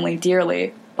my family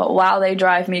dearly, but wow, they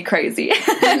drive me crazy.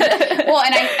 Well,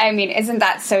 and I mean, isn't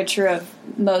that so true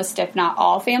of most, if not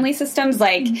all, family systems?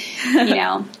 Like, you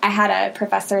know, I had a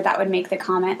professor that would make the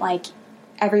comment, like,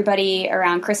 everybody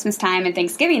around Christmas time and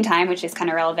Thanksgiving time, which is kind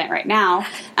of relevant right now,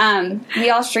 we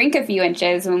all shrink a few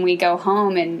inches when we go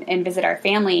home and visit our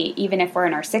family, even if we're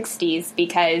in our 60s,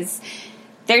 because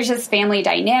there's just family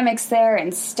dynamics there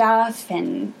and stuff.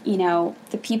 And, you know,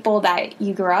 the people that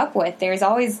you grew up with, there's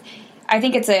always, I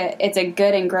think it's a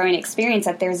good and growing experience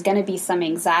that there's going to be some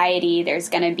anxiety. There's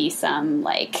going to be some,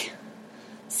 like,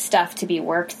 stuff to be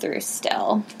worked through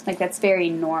still. Like, that's very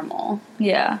normal.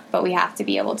 Yeah. But we have to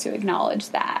be able to acknowledge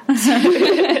that.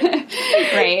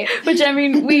 Right? Which, I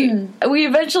mean, we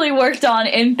eventually worked on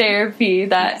in therapy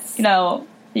that, you know,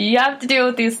 you have to deal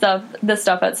with this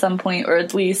stuff at some point, or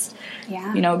at least,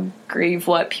 you know, grieve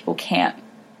what people can't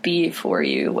be for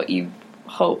you, what you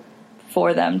hope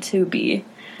for them to be.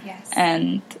 Yes.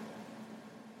 And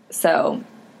so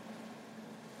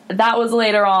that was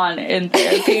later on in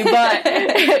therapy, but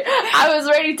I was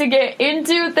ready to get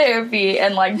into therapy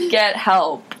and, like, get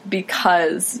help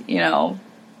because, you know,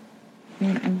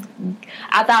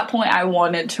 at that point I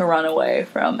wanted to run away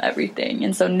from everything.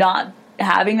 And so not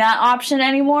having that option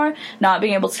anymore, not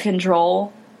being able to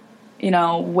control, you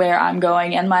know, where I'm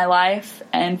going in my life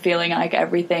and feeling like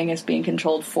everything is being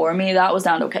controlled for me, that was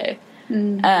not okay.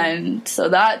 And so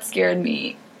that scared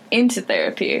me into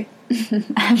therapy.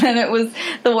 And then it was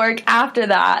the work after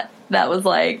that was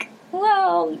like,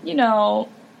 well, you know,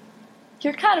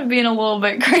 you're kind of being a little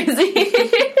bit crazy.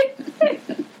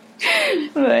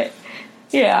 But,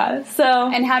 yeah, so.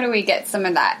 And how do we get some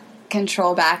of that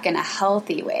control back in a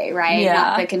healthy way, right? Yeah.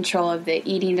 Not the control of the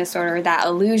eating disorder, that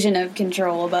illusion of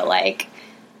control, but like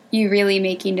you really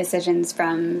making decisions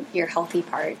from your healthy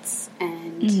parts.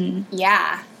 And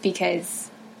yeah,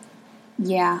 because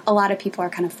a lot of people are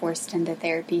kind of forced into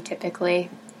therapy typically.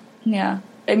 Yeah.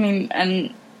 I mean,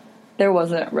 and there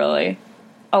wasn't really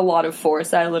a lot of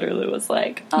force. I literally was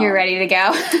like, you're ready to go.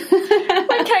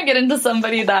 I can't get into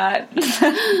somebody that,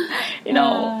 you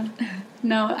know.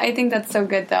 No, I think that's so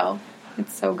good, though.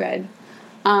 It's so good.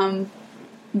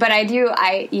 But I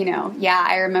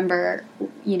remember,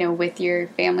 you know, with your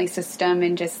family system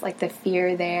and just, like, the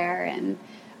fear there. And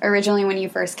originally when you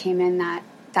first came in, that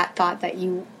thought that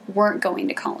you weren't going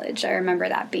to college. I remember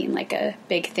that being, like, a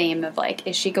big theme of, like,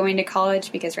 is she going to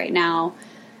college? Because right now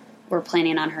we're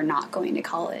planning on her not going to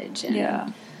college.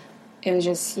 And it was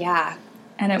just,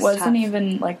 And it wasn't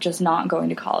even, like, just not going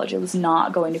to college. It was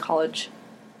not going to college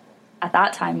at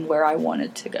that time where I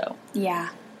wanted to go. Yeah.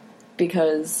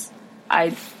 Because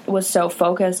I was so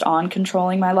focused on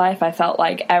controlling my life, I felt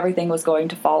like everything was going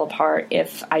to fall apart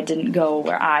if I didn't go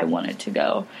where I wanted to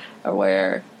go or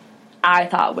where I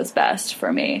thought was best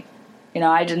for me. You know,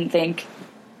 I didn't think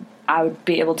I would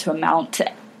be able to amount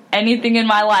to anything in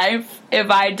my life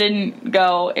if I didn't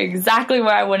go exactly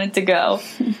where I wanted to go.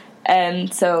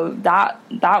 And so that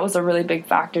was a really big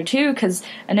factor, too, because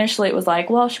initially it was like,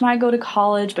 well, she might go to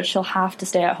college, but she'll have to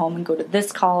stay at home and go to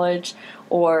this college,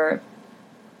 or,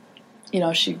 you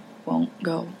know, she won't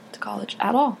go to college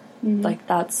at all. Mm-hmm. Like,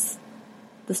 that's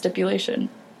the stipulation.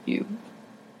 You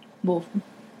will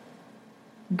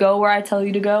go where I tell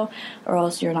you to go, or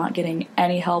else you're not getting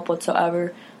any help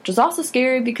whatsoever, which is also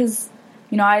scary because,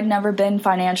 you know, I had never been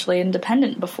financially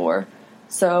independent before.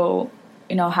 So,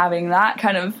 you know, having that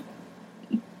kind of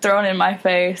thrown in my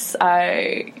face,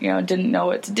 I, you know, didn't know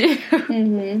what to do.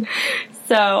 Mm-hmm.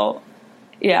 So,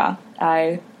 yeah,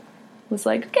 I was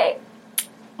like, okay,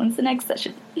 when's the next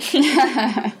session?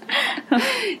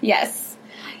 Yes.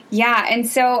 Yeah, and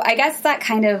so I guess that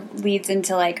kind of leads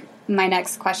into, like, my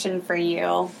next question for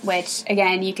you, which,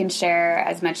 again, you can share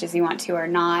as much as you want to or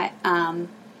not,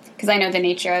 because I know the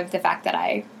nature of the fact that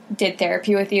I did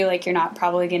therapy with you. Like, you're not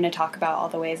probably going to talk about all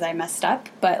the ways I messed up,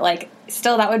 but, like,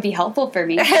 still that would be helpful for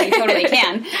me. So you totally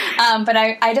can. But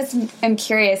I just am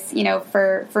curious, you know,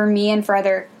 for me and for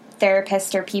other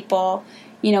therapists or people,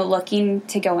 you know, looking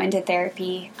to go into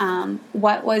therapy,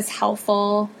 what was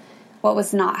helpful, what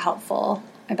was not helpful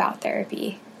about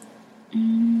therapy?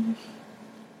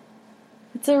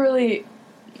 It's a really,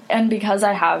 and because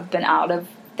I have been out of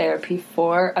therapy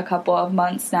for a couple of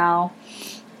months now,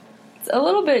 it's a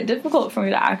little bit difficult for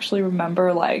me to actually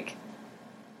remember, like,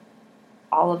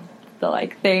 all of the,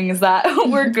 like, things that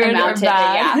were good or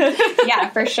bad. Yeah,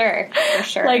 for sure.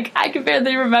 Like, I can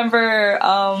barely remember,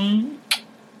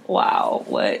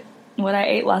 what I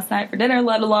ate last night for dinner,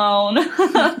 let alone.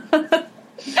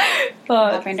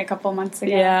 But happened a couple months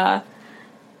ago. Yeah.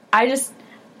 I just,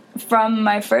 from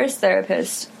my first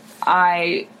therapist,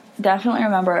 I definitely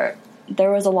remember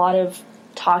there was a lot of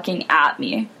talking at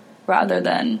me rather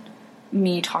than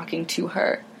me talking to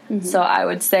her. Mm-hmm. So I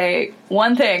would say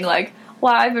one thing, like,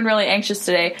 wow, I've been really anxious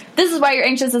today. This is why you're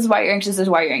anxious, this is why you're anxious, this is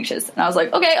why you're anxious. And I was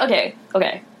like, okay.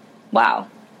 Wow,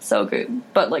 so good.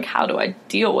 But, like, how do I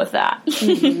deal with that?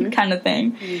 Mm-hmm. kind of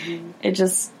thing. Mm-hmm.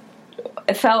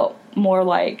 It felt more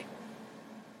like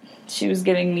she was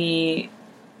giving me,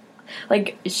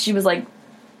 like, she was, like,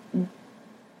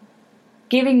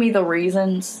 giving me the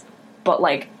reasons, but,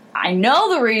 like, I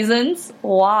know the reasons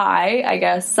why, I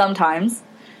guess, sometimes.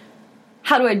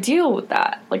 How do I deal with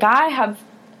that? Like, I have,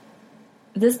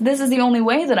 this is the only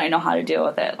way that I know how to deal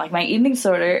with it. Like, my eating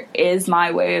disorder is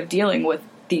my way of dealing with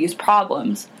these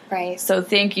problems. Right. So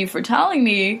thank you for telling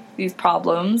me these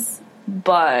problems,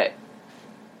 but,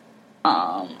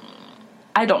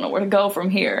 I don't know where to go from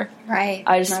here. Right.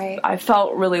 I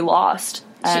felt really lost.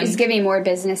 She's giving more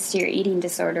business to your eating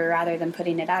disorder rather than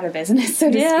putting it out of business,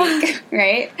 so to speak.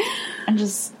 Right? And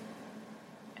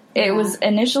it was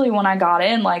initially when I got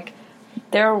in, like,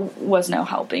 there was no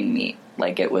helping me.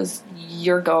 Like, it was,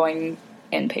 you're going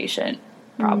inpatient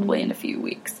probably in a few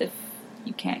weeks if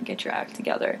you can't get your act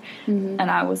together. Mm-hmm. And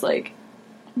I was like,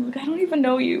 look, I don't even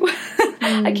know you.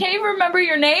 I can't even remember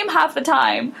your name half the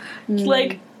time.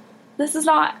 Like, this is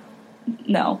not,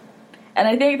 no. And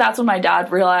I think that's when my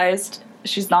dad realized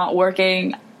she's not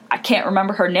working. I can't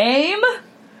remember her name.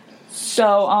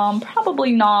 So,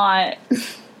 probably not.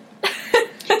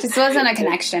 Just wasn't a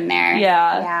connection there.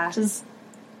 Yeah. Just,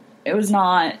 it was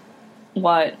not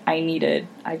what I needed,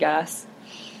 I guess.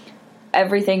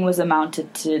 Everything was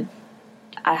amounted to,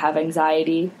 I have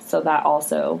anxiety, so that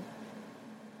also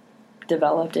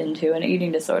developed into an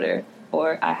eating disorder.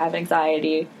 Or I have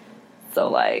anxiety, so,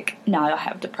 like, now I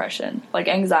have depression. Like,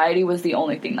 anxiety was the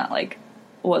only thing that, like,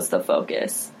 was the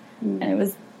focus. And it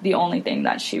was the only thing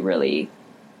that she really,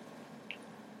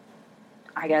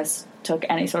 I guess, took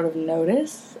any sort of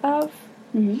notice of.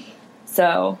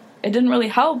 So it didn't really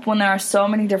help when there are so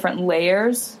many different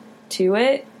layers to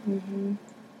it.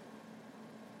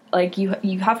 Like,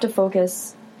 you have to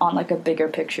focus on, like, a bigger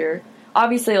picture.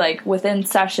 Obviously, like, within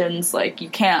sessions, like, you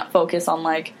can't focus on,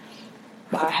 like,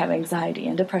 I have anxiety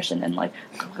and depression and, like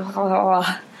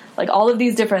all of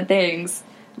these different things.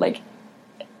 Like,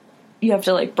 you have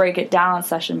to, like, break it down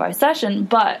session by session.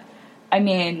 But, I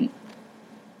mean,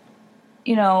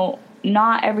 you know,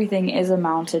 not everything is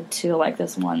amounted to, like,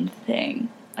 this one thing.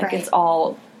 Like, it's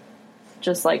all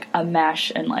just, like, a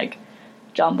mesh and, like,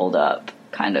 jumbled up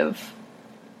kind of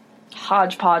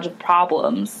hodgepodge of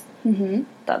problems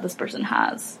that this person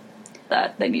has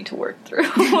that they need to work through.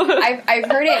 I've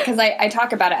heard it because I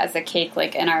talk about it as a cake,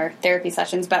 like, in our therapy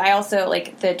sessions, but I also,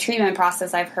 like, the treatment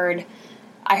process, I heard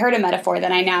a metaphor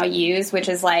that I now use, which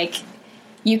is, like,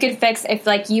 you could fix, if,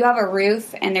 like, you have a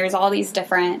roof and there's all these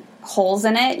different holes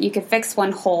in it, you could fix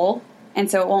one hole and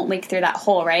so it won't leak through that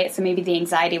hole, right? So maybe the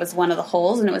anxiety was one of the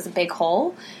holes and it was a big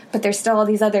hole, but there's still all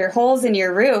these other holes in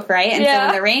your roof, right? And so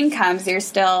when the rain comes, there's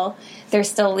still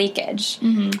leakage.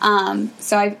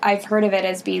 So I've heard of it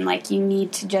as being like, you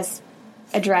need to just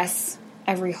address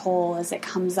every hole as it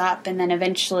comes up, and then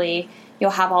eventually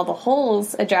you'll have all the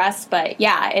holes addressed. But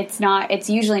yeah, it's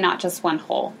usually not just one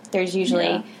hole. There's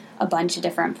usually a bunch of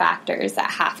different factors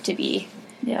that have to be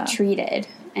treated.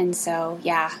 And so,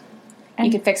 you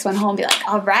could fix one hole and be like,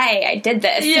 all right, I did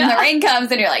this. And the rain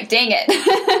comes and you're like, dang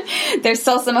it. There's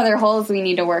still some other holes we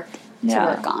need to work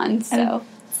on. So and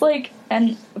it's like,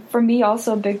 and for me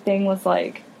also a big thing was,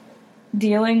 like,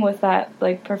 dealing with that,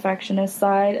 like, perfectionist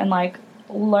side and, like,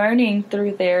 learning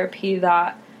through therapy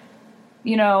that,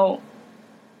 you know,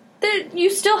 that you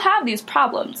still have these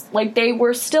problems. Like, they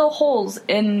were still holes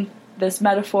in this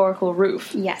metaphorical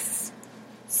roof. Yes.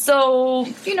 So,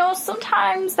 you know,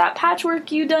 sometimes that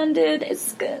patchwork you done did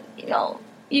is good. You know,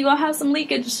 you're going to have some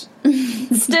leakage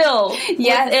still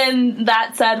within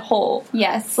that said hole.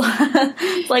 Yes.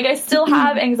 Like, I still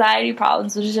have anxiety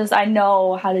problems, which is just I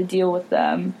know how to deal with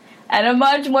them in a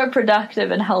much more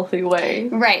productive and healthy way.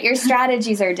 Right. Your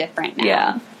strategies are different now.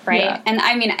 Yeah. Right? Yeah. And,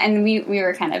 I mean, and we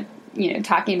were kind of, you know,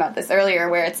 talking about this earlier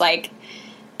where it's like,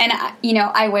 and, you know,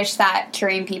 I wish that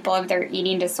curing people of their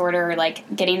eating disorder,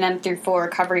 like, getting them through full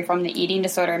recovery from the eating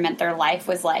disorder meant their life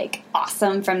was, like,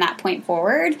 awesome from that point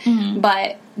forward.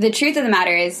 But the truth of the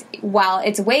matter is, while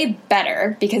it's way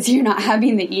better because you're not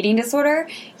having the eating disorder,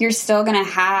 you're still going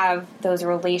to have those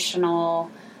relational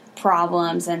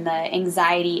problems and the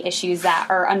anxiety issues that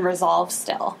are unresolved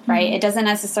still, right? It doesn't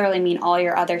necessarily mean all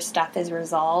your other stuff is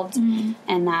resolved and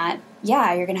that,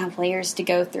 you're going to have layers to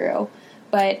go through.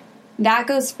 But that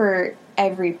goes for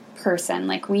every person.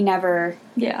 Like, we never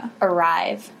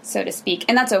arrive, so to speak.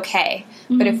 And that's okay.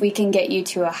 But if we can get you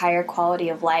to a higher quality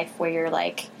of life where you're,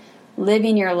 like,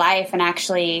 living your life and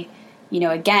actually, you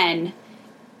know, again,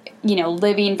 you know,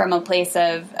 living from a place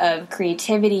of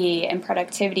creativity and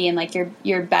productivity and, like,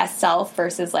 your best self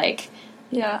versus, like,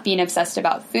 being obsessed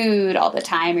about food all the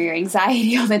time or your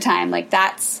anxiety all the time. Like,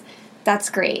 that's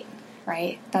great,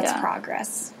 right? That's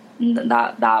progress.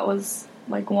 That was,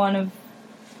 like, one of,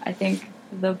 I think,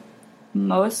 the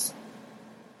most,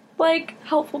 like,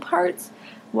 helpful parts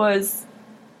was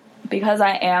because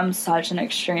I am such an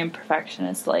extreme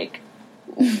perfectionist, like,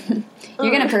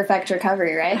 you're gonna perfect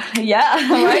recovery, right?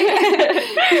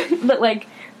 Right? But, like,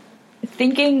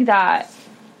 thinking that,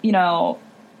 you know,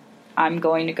 I'm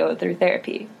going to go through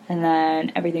therapy and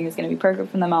then everything is going to be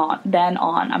perfect from then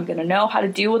on. I'm going to know how to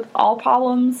deal with all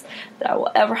problems that I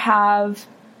will ever have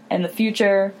in the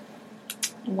future.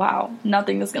 Wow,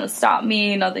 nothing is going to stop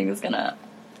me, nothing is going to,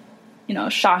 you know,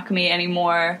 shock me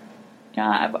anymore.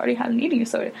 I've already had an eating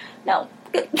disorder. No.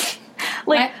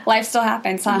 Like, life still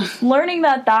happens, huh? Learning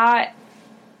that,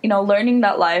 you know, learning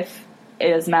that life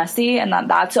is messy and that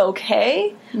that's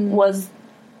okay was,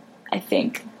 I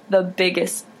think, the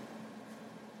biggest,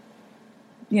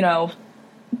 you know,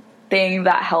 thing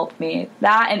that helped me.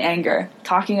 That and anger.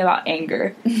 Talking about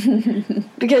anger.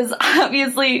 Because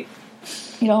obviously,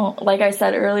 you know, like I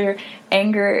said earlier,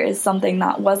 anger is something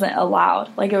that wasn't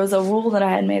allowed. Like, it was a rule that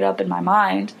I had made up in my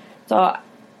mind. So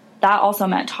that also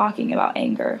meant talking about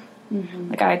anger.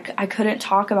 Like, I couldn't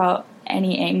talk about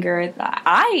any anger that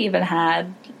I even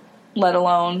had, let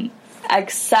alone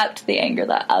accept the anger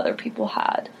that other people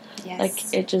had. Yes.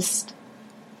 Like, it just,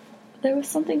 there was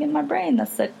something in my brain that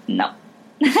said no.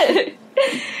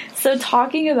 So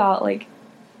talking about, like,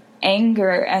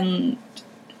 anger and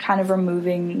kind of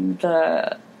removing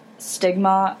the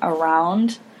stigma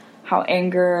around how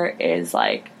anger is,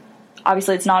 like,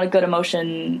 obviously it's not a good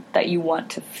emotion that you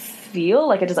want to feel.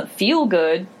 Like, it doesn't feel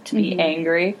good to be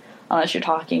angry unless you're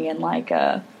talking in, like,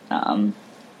 a, I don't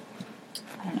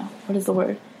know, what is the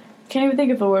word? Can't even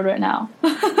think of the word right now.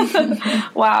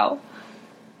 Wow.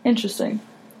 Interesting.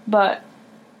 But,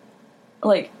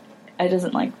 like, it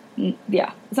doesn't, like,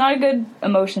 yeah, it's not a good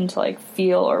emotion to, like,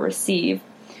 feel or receive.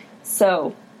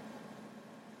 So,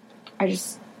 I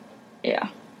just, yeah.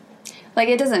 Like,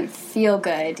 it doesn't feel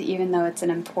good, even though it's an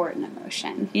important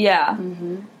emotion. Yeah.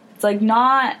 Mm-hmm. It's, like,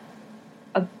 not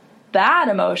a bad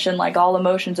emotion. Like, all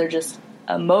emotions are just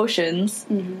emotions.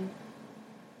 Mm-hmm.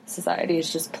 Society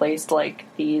has just placed, like,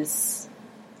 these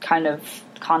kind of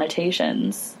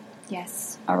connotations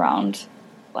Yes. around,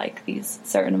 like, these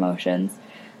certain emotions.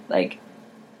 Like,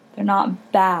 they're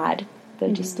not bad.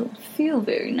 They just don't feel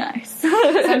very nice.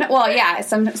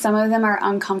 Some of them are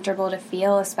uncomfortable to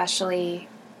feel, especially,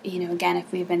 you know, again, if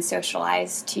we've been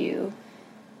socialized to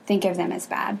think of them as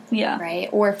bad. Yeah. Right?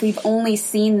 Or if we've only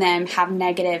seen them have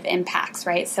negative impacts,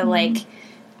 right? So, like,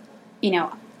 you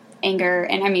know, anger,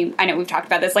 and I mean, I know we've talked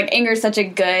about this, like, anger is such a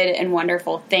good and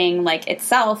wonderful thing, like,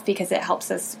 itself, because it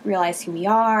helps us realize who we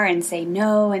are and say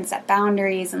no and set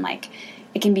boundaries, and, like,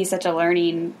 it can be such a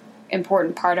learning,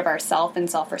 important part of our self and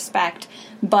self-respect.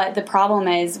 But the problem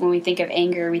is, when we think of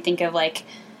anger, we think of, like,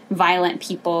 violent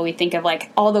people, we think of, like,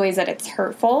 all the ways that it's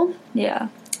hurtful. Yeah.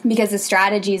 Because the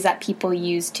strategies that people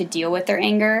use to deal with their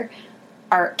anger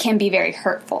can be very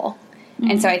hurtful.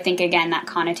 And so I think, again, that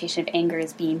connotation of anger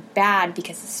is being bad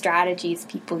because the strategies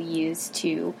people use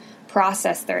to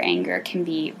process their anger can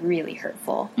be really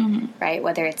hurtful, right?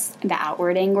 Whether it's the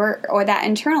outward anger or that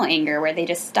internal anger where they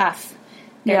just stuff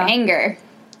their anger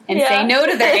and say no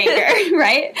to their anger,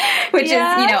 right? Which is, you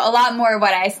know, a lot more of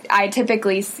what I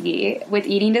typically see with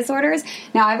eating disorders.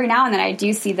 Now, every now and then I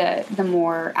do see the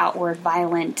more outward,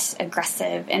 violent,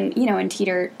 aggressive, and, you know, and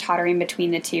teeter-tottering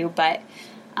between the two, but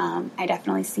I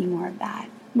definitely see more of that.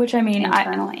 Which, I mean,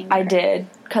 internal anger. I did.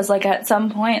 Because, like, at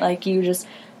some point, like, there's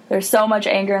so much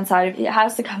anger inside of you. It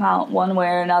has to come out one way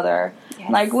or another. Yes.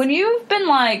 Like, when you've been,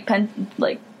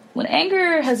 when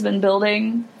anger has been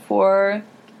building for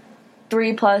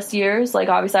 3+ years, like,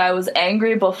 obviously I was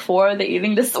angry before the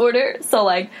eating disorder. So,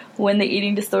 like, when the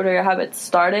eating disorder habit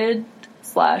started,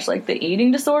 / like, the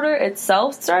eating disorder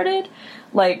itself started,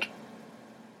 like,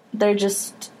 they're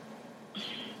just...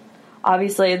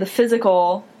 Obviously, the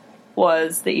physical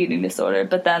was the eating disorder,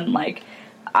 but then, like,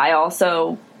 I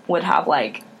also would have,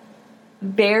 like,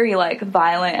 very, like,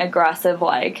 violent, aggressive,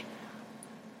 like,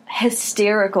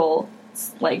 hysterical,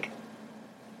 like,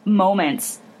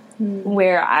 moments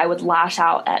where I would lash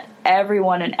out at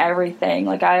everyone and everything.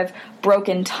 Like, I've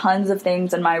broken tons of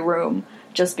things in my room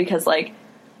just because, like,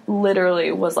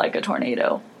 literally was like a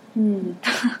tornado.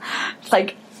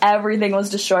 Like, everything was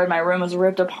destroyed. My room was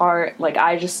ripped apart. Like,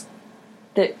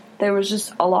 there was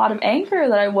just a lot of anger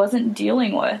that I wasn't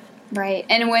dealing with. Right.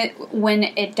 And when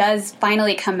it does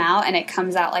finally come out and it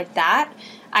comes out like that,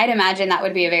 I'd imagine that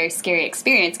would be a very scary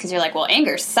experience because you're like, well,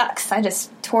 anger sucks. I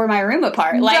just tore my room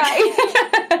apart. Like,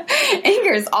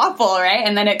 anger is awful, right?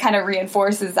 And then it kind of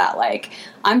reinforces that, like,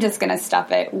 I'm just going to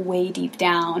stuff it way deep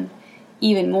down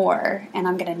even more, and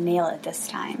I'm going to nail it this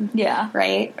time. Yeah.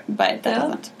 Right? But that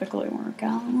doesn't typically work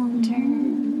out long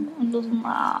term. It does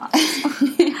not.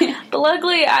 But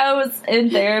luckily, I was in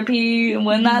therapy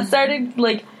when that started,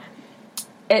 like,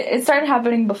 it started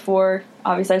happening before,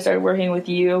 obviously, I started working with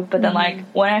you, but then, like,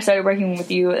 when I started working with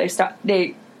you, it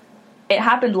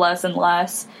happened less and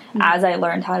less as I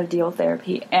learned how to deal with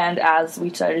therapy and as we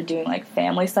started doing, like,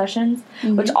 family sessions,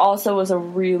 which also was a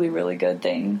really, really good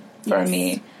thing for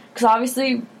me. Because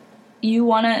obviously, you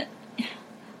want to,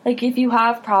 like, if you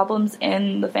have problems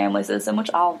in the family system, which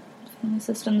all family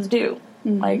systems do,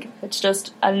 like, it's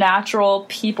just a natural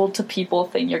people-to-people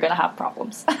thing. You're going to have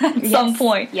problems at some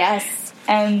point. Yes.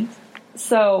 And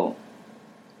so,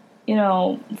 you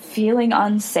know, feeling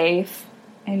unsafe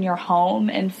in your home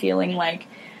and feeling like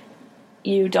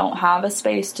you don't have a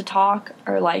space to talk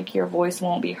or, like, your voice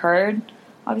won't be heard,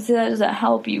 obviously that doesn't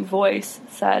help you voice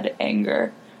said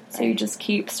anger. So you just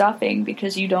keep stuffing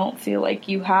because you don't feel like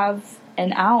you have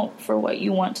an out for what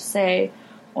you want to say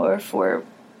or for,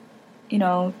 you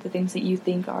know, the things that you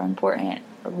think are important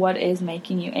or what is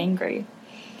making you angry.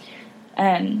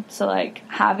 And so, like,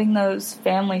 having those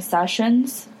family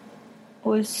sessions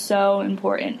was so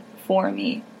important for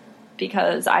me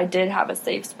because I did have a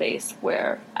safe space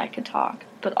where I could talk,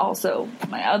 but also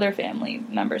my other family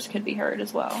members could be heard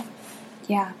as well.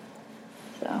 Yeah.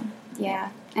 So. Yeah.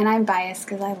 And I'm biased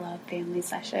because I love family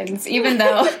sessions, even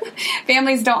though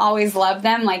families don't always love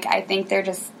them. Like, I think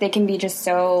they can be just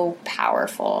so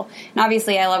powerful. And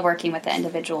obviously I love working with the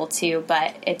individual too,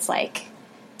 but it's like,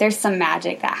 there's some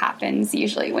magic that happens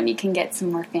usually when you can get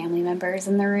some more family members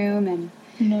in the room. And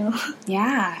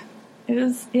yeah, it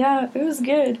was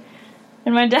good.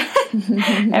 And my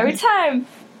dad,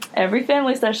 every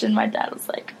family session, my dad was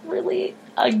like, really,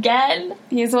 again?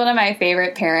 He's one of my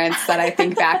favorite parents that I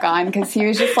think back on, because he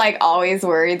was just like always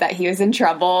worried that he was in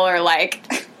trouble, or like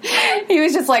he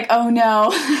was just like, oh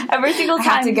no, every single time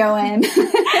I have to go in.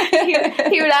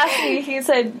 he would ask me, he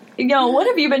said, what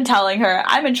have you been telling her?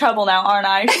 I'm in trouble now, aren't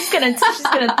I? She's gonna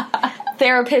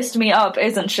therapist me up,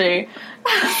 isn't she?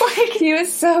 Like, he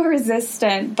was so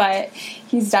resistant, but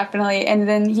he's definitely, and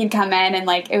then he'd come in and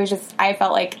like, it was just, I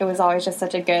felt like it was always just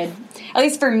such a good, at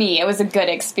least for me, it was a good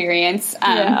experience.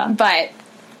 But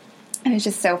it was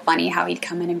just so funny how he'd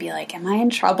come in and be like, am I in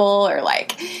trouble? Or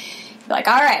like, all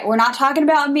right, we're not talking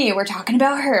about me, we're talking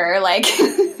about her. Like,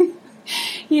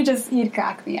 he'd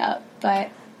crack me up, but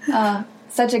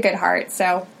such a good heart.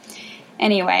 So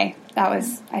anyway, I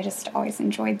just always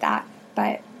enjoyed that.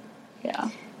 But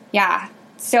yeah.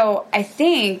 So I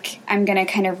think I'm going to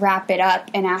kind of wrap it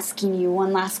up and asking you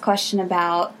one last question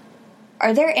about,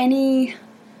 are there any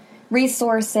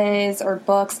resources or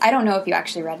books? I don't know if you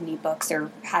actually read any books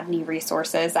or had any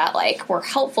resources that like were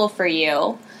helpful for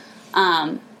you.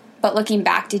 But looking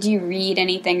back, did you read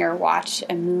anything or watch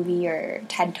a movie or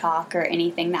TED Talk or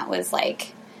anything that was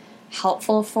like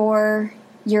helpful for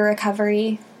your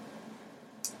recovery?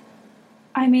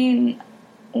 I mean,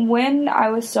 when I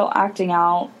was still acting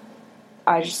out,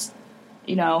 I just,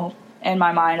 in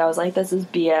my mind, I was like, this is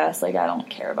BS. Like, I don't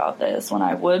care about this. When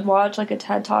I would watch, like, a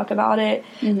TED Talk about it,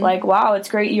 like, wow, it's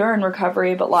great you're in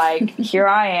recovery, but, like, here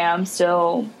I am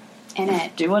still in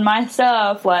it, doing my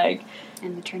stuff, like,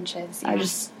 in the trenches. I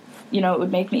just, it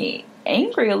would make me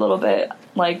angry a little bit,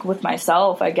 like, with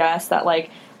myself, I guess, that, like,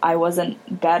 I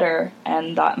wasn't better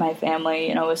and that my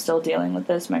family, was still dealing with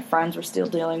this. My friends were still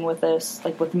dealing with this,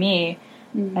 like, with me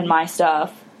and my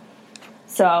stuff.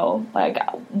 So, like,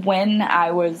 when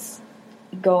I was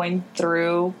going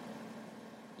through,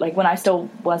 like, when I still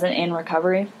wasn't in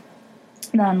recovery,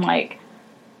 then, like,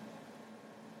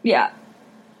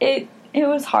 it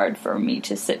was hard for me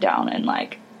to sit down and,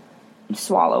 like,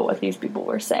 swallow what these people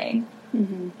were saying.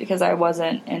 Because I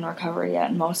wasn't in recovery yet,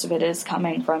 and most of it is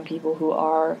coming from people who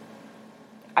are,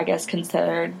 I guess,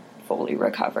 considered fully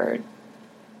recovered,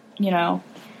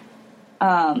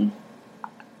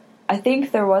 I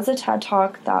think there was a TED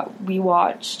Talk that we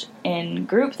watched in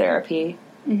group therapy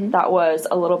that was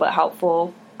a little bit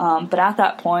helpful. But at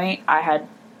that point, I had,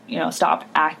 stopped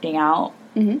acting out,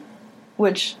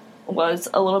 which was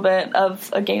a little bit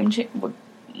of a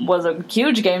was a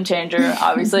huge game changer,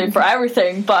 obviously, for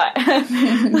everything. But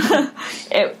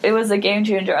it was a game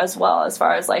changer as well, as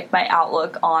far as, like, my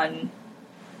outlook on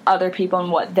other people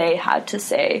and what they had to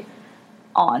say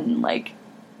on, like,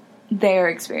 their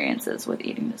experiences with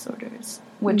eating disorders,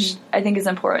 which I think is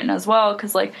important as well,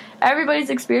 because, like, everybody's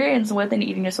experience with an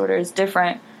eating disorder is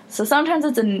different. So sometimes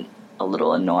it's a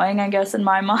little annoying, I guess, in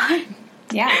my mind.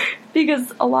 Yeah.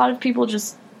 Because a lot of people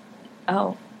just,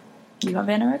 oh, you have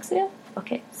anorexia?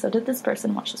 Okay, so did this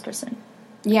person, watch this person.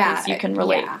 Yeah. Because you can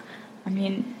relate. Yeah. I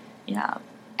mean, yeah.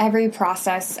 Every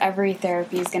process, every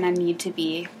therapy is going to need to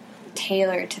be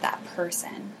tailored to that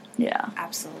person. Yeah.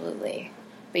 Absolutely.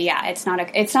 But yeah, it's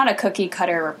not a cookie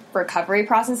cutter recovery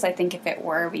process. I think if it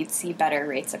were, we'd see better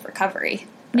rates of recovery.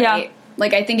 Right? Yeah.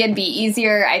 Like, I think it'd be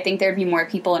easier. I think there'd be more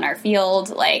people in our field.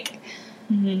 Like,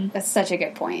 that's such a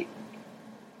good point.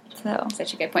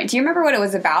 Such a good point. Do you remember what it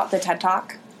was about, the TED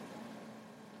Talk?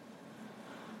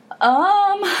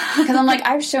 Because I'm like,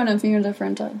 I've shown a few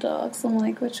different TED Talks. I'm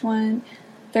like, which one?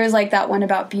 There's like that one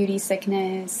about beauty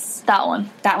sickness. That one.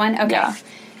 That one? Okay. Yeah.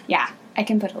 Yeah, I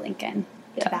can put a link in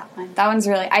to that one. That one's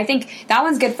really, I think that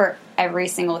one's good for every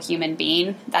single human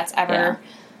being that's ever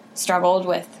struggled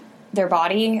with their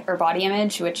body or body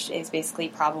image, which is basically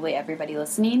probably everybody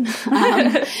listening.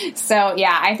 So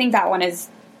yeah, I think that one is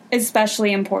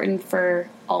especially important for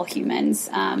all humans.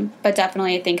 But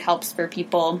definitely I think helps for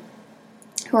people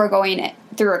who are going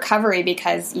through recovery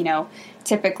because,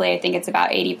 typically I think it's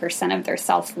about 80% of their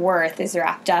self-worth is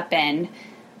wrapped up in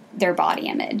their body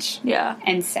image. Yeah.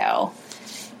 And so...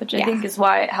 Which I think is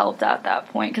why it helped at that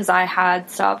point, because I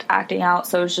had stopped acting out,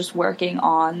 so I was just working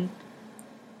on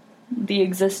the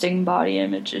existing body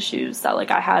image issues that,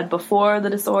 like, I had before the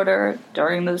disorder,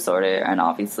 during the disorder, and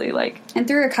obviously, like... And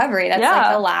through recovery, that's,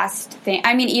 like, the last thing.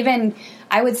 I mean, even,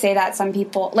 I would say that some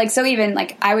people... Like, so even,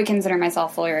 like, I would consider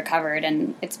myself fully recovered,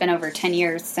 and it's been over 10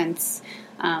 years since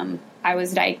I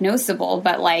was diagnosable,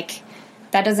 but, like,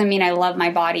 that doesn't mean I love my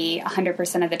body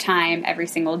 100% of the time, every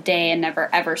single day, and never,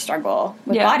 ever struggle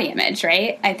with body image,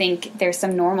 right? I think there's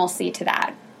some normalcy to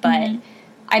that, but...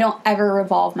 I don't ever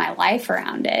revolve my life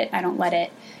around it. I don't let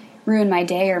it ruin my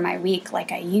day or my week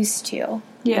like I used to.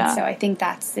 Yeah. And so I think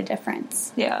that's the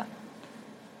difference. Yeah.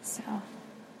 So,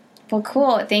 well,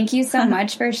 cool. Thank you so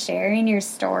much for sharing your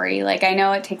story. Like, I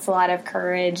know it takes a lot of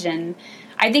courage, and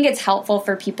I think it's helpful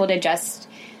for people to just,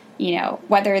 you know,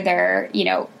 whether they're, you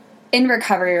know, in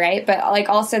recovery, right? But, like,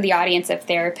 also the audience of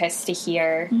therapists to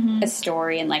hear a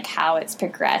story and, like, how it's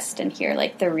progressed and hear,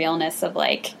 like, the realness of,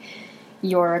 like,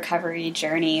 your recovery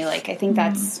journey. Like, I think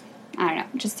that's, I don't know,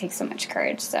 it just takes so much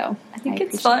courage. So I think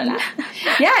it's fun. Yeah,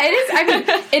 it is. I mean,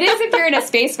 it is if you're in a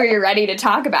space where you're ready to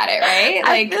talk about it, right?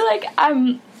 Like, I feel like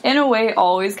I'm, in a way,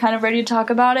 always kind of ready to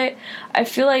talk about it. I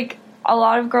feel like a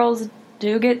lot of girls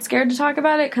do get scared to talk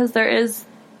about it because there is,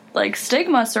 like,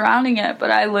 stigma surrounding it, but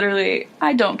I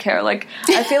don't care. Like,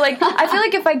 I feel like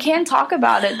if I can talk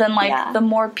about it, then, like, the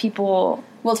more people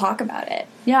will talk about it.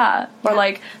 Yeah. Or,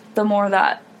 like, the more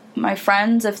that my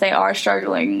friends, if they are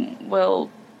struggling, will,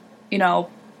 you know,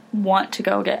 want to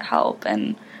go get help,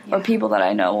 and or people that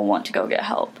I know will want to go get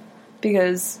help,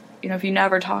 because, you know, if you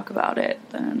never talk about it,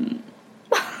 then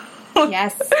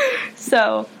yes.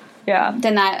 So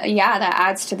then that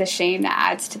adds to the shame, that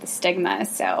adds to the stigma.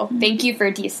 So thank you for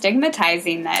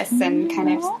destigmatizing this and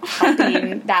kind of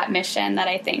helping that mission that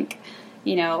I think,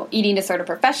 you know, eating disorder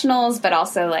professionals, but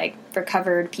also, like,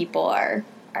 recovered people are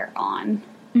on.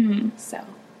 So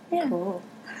cool.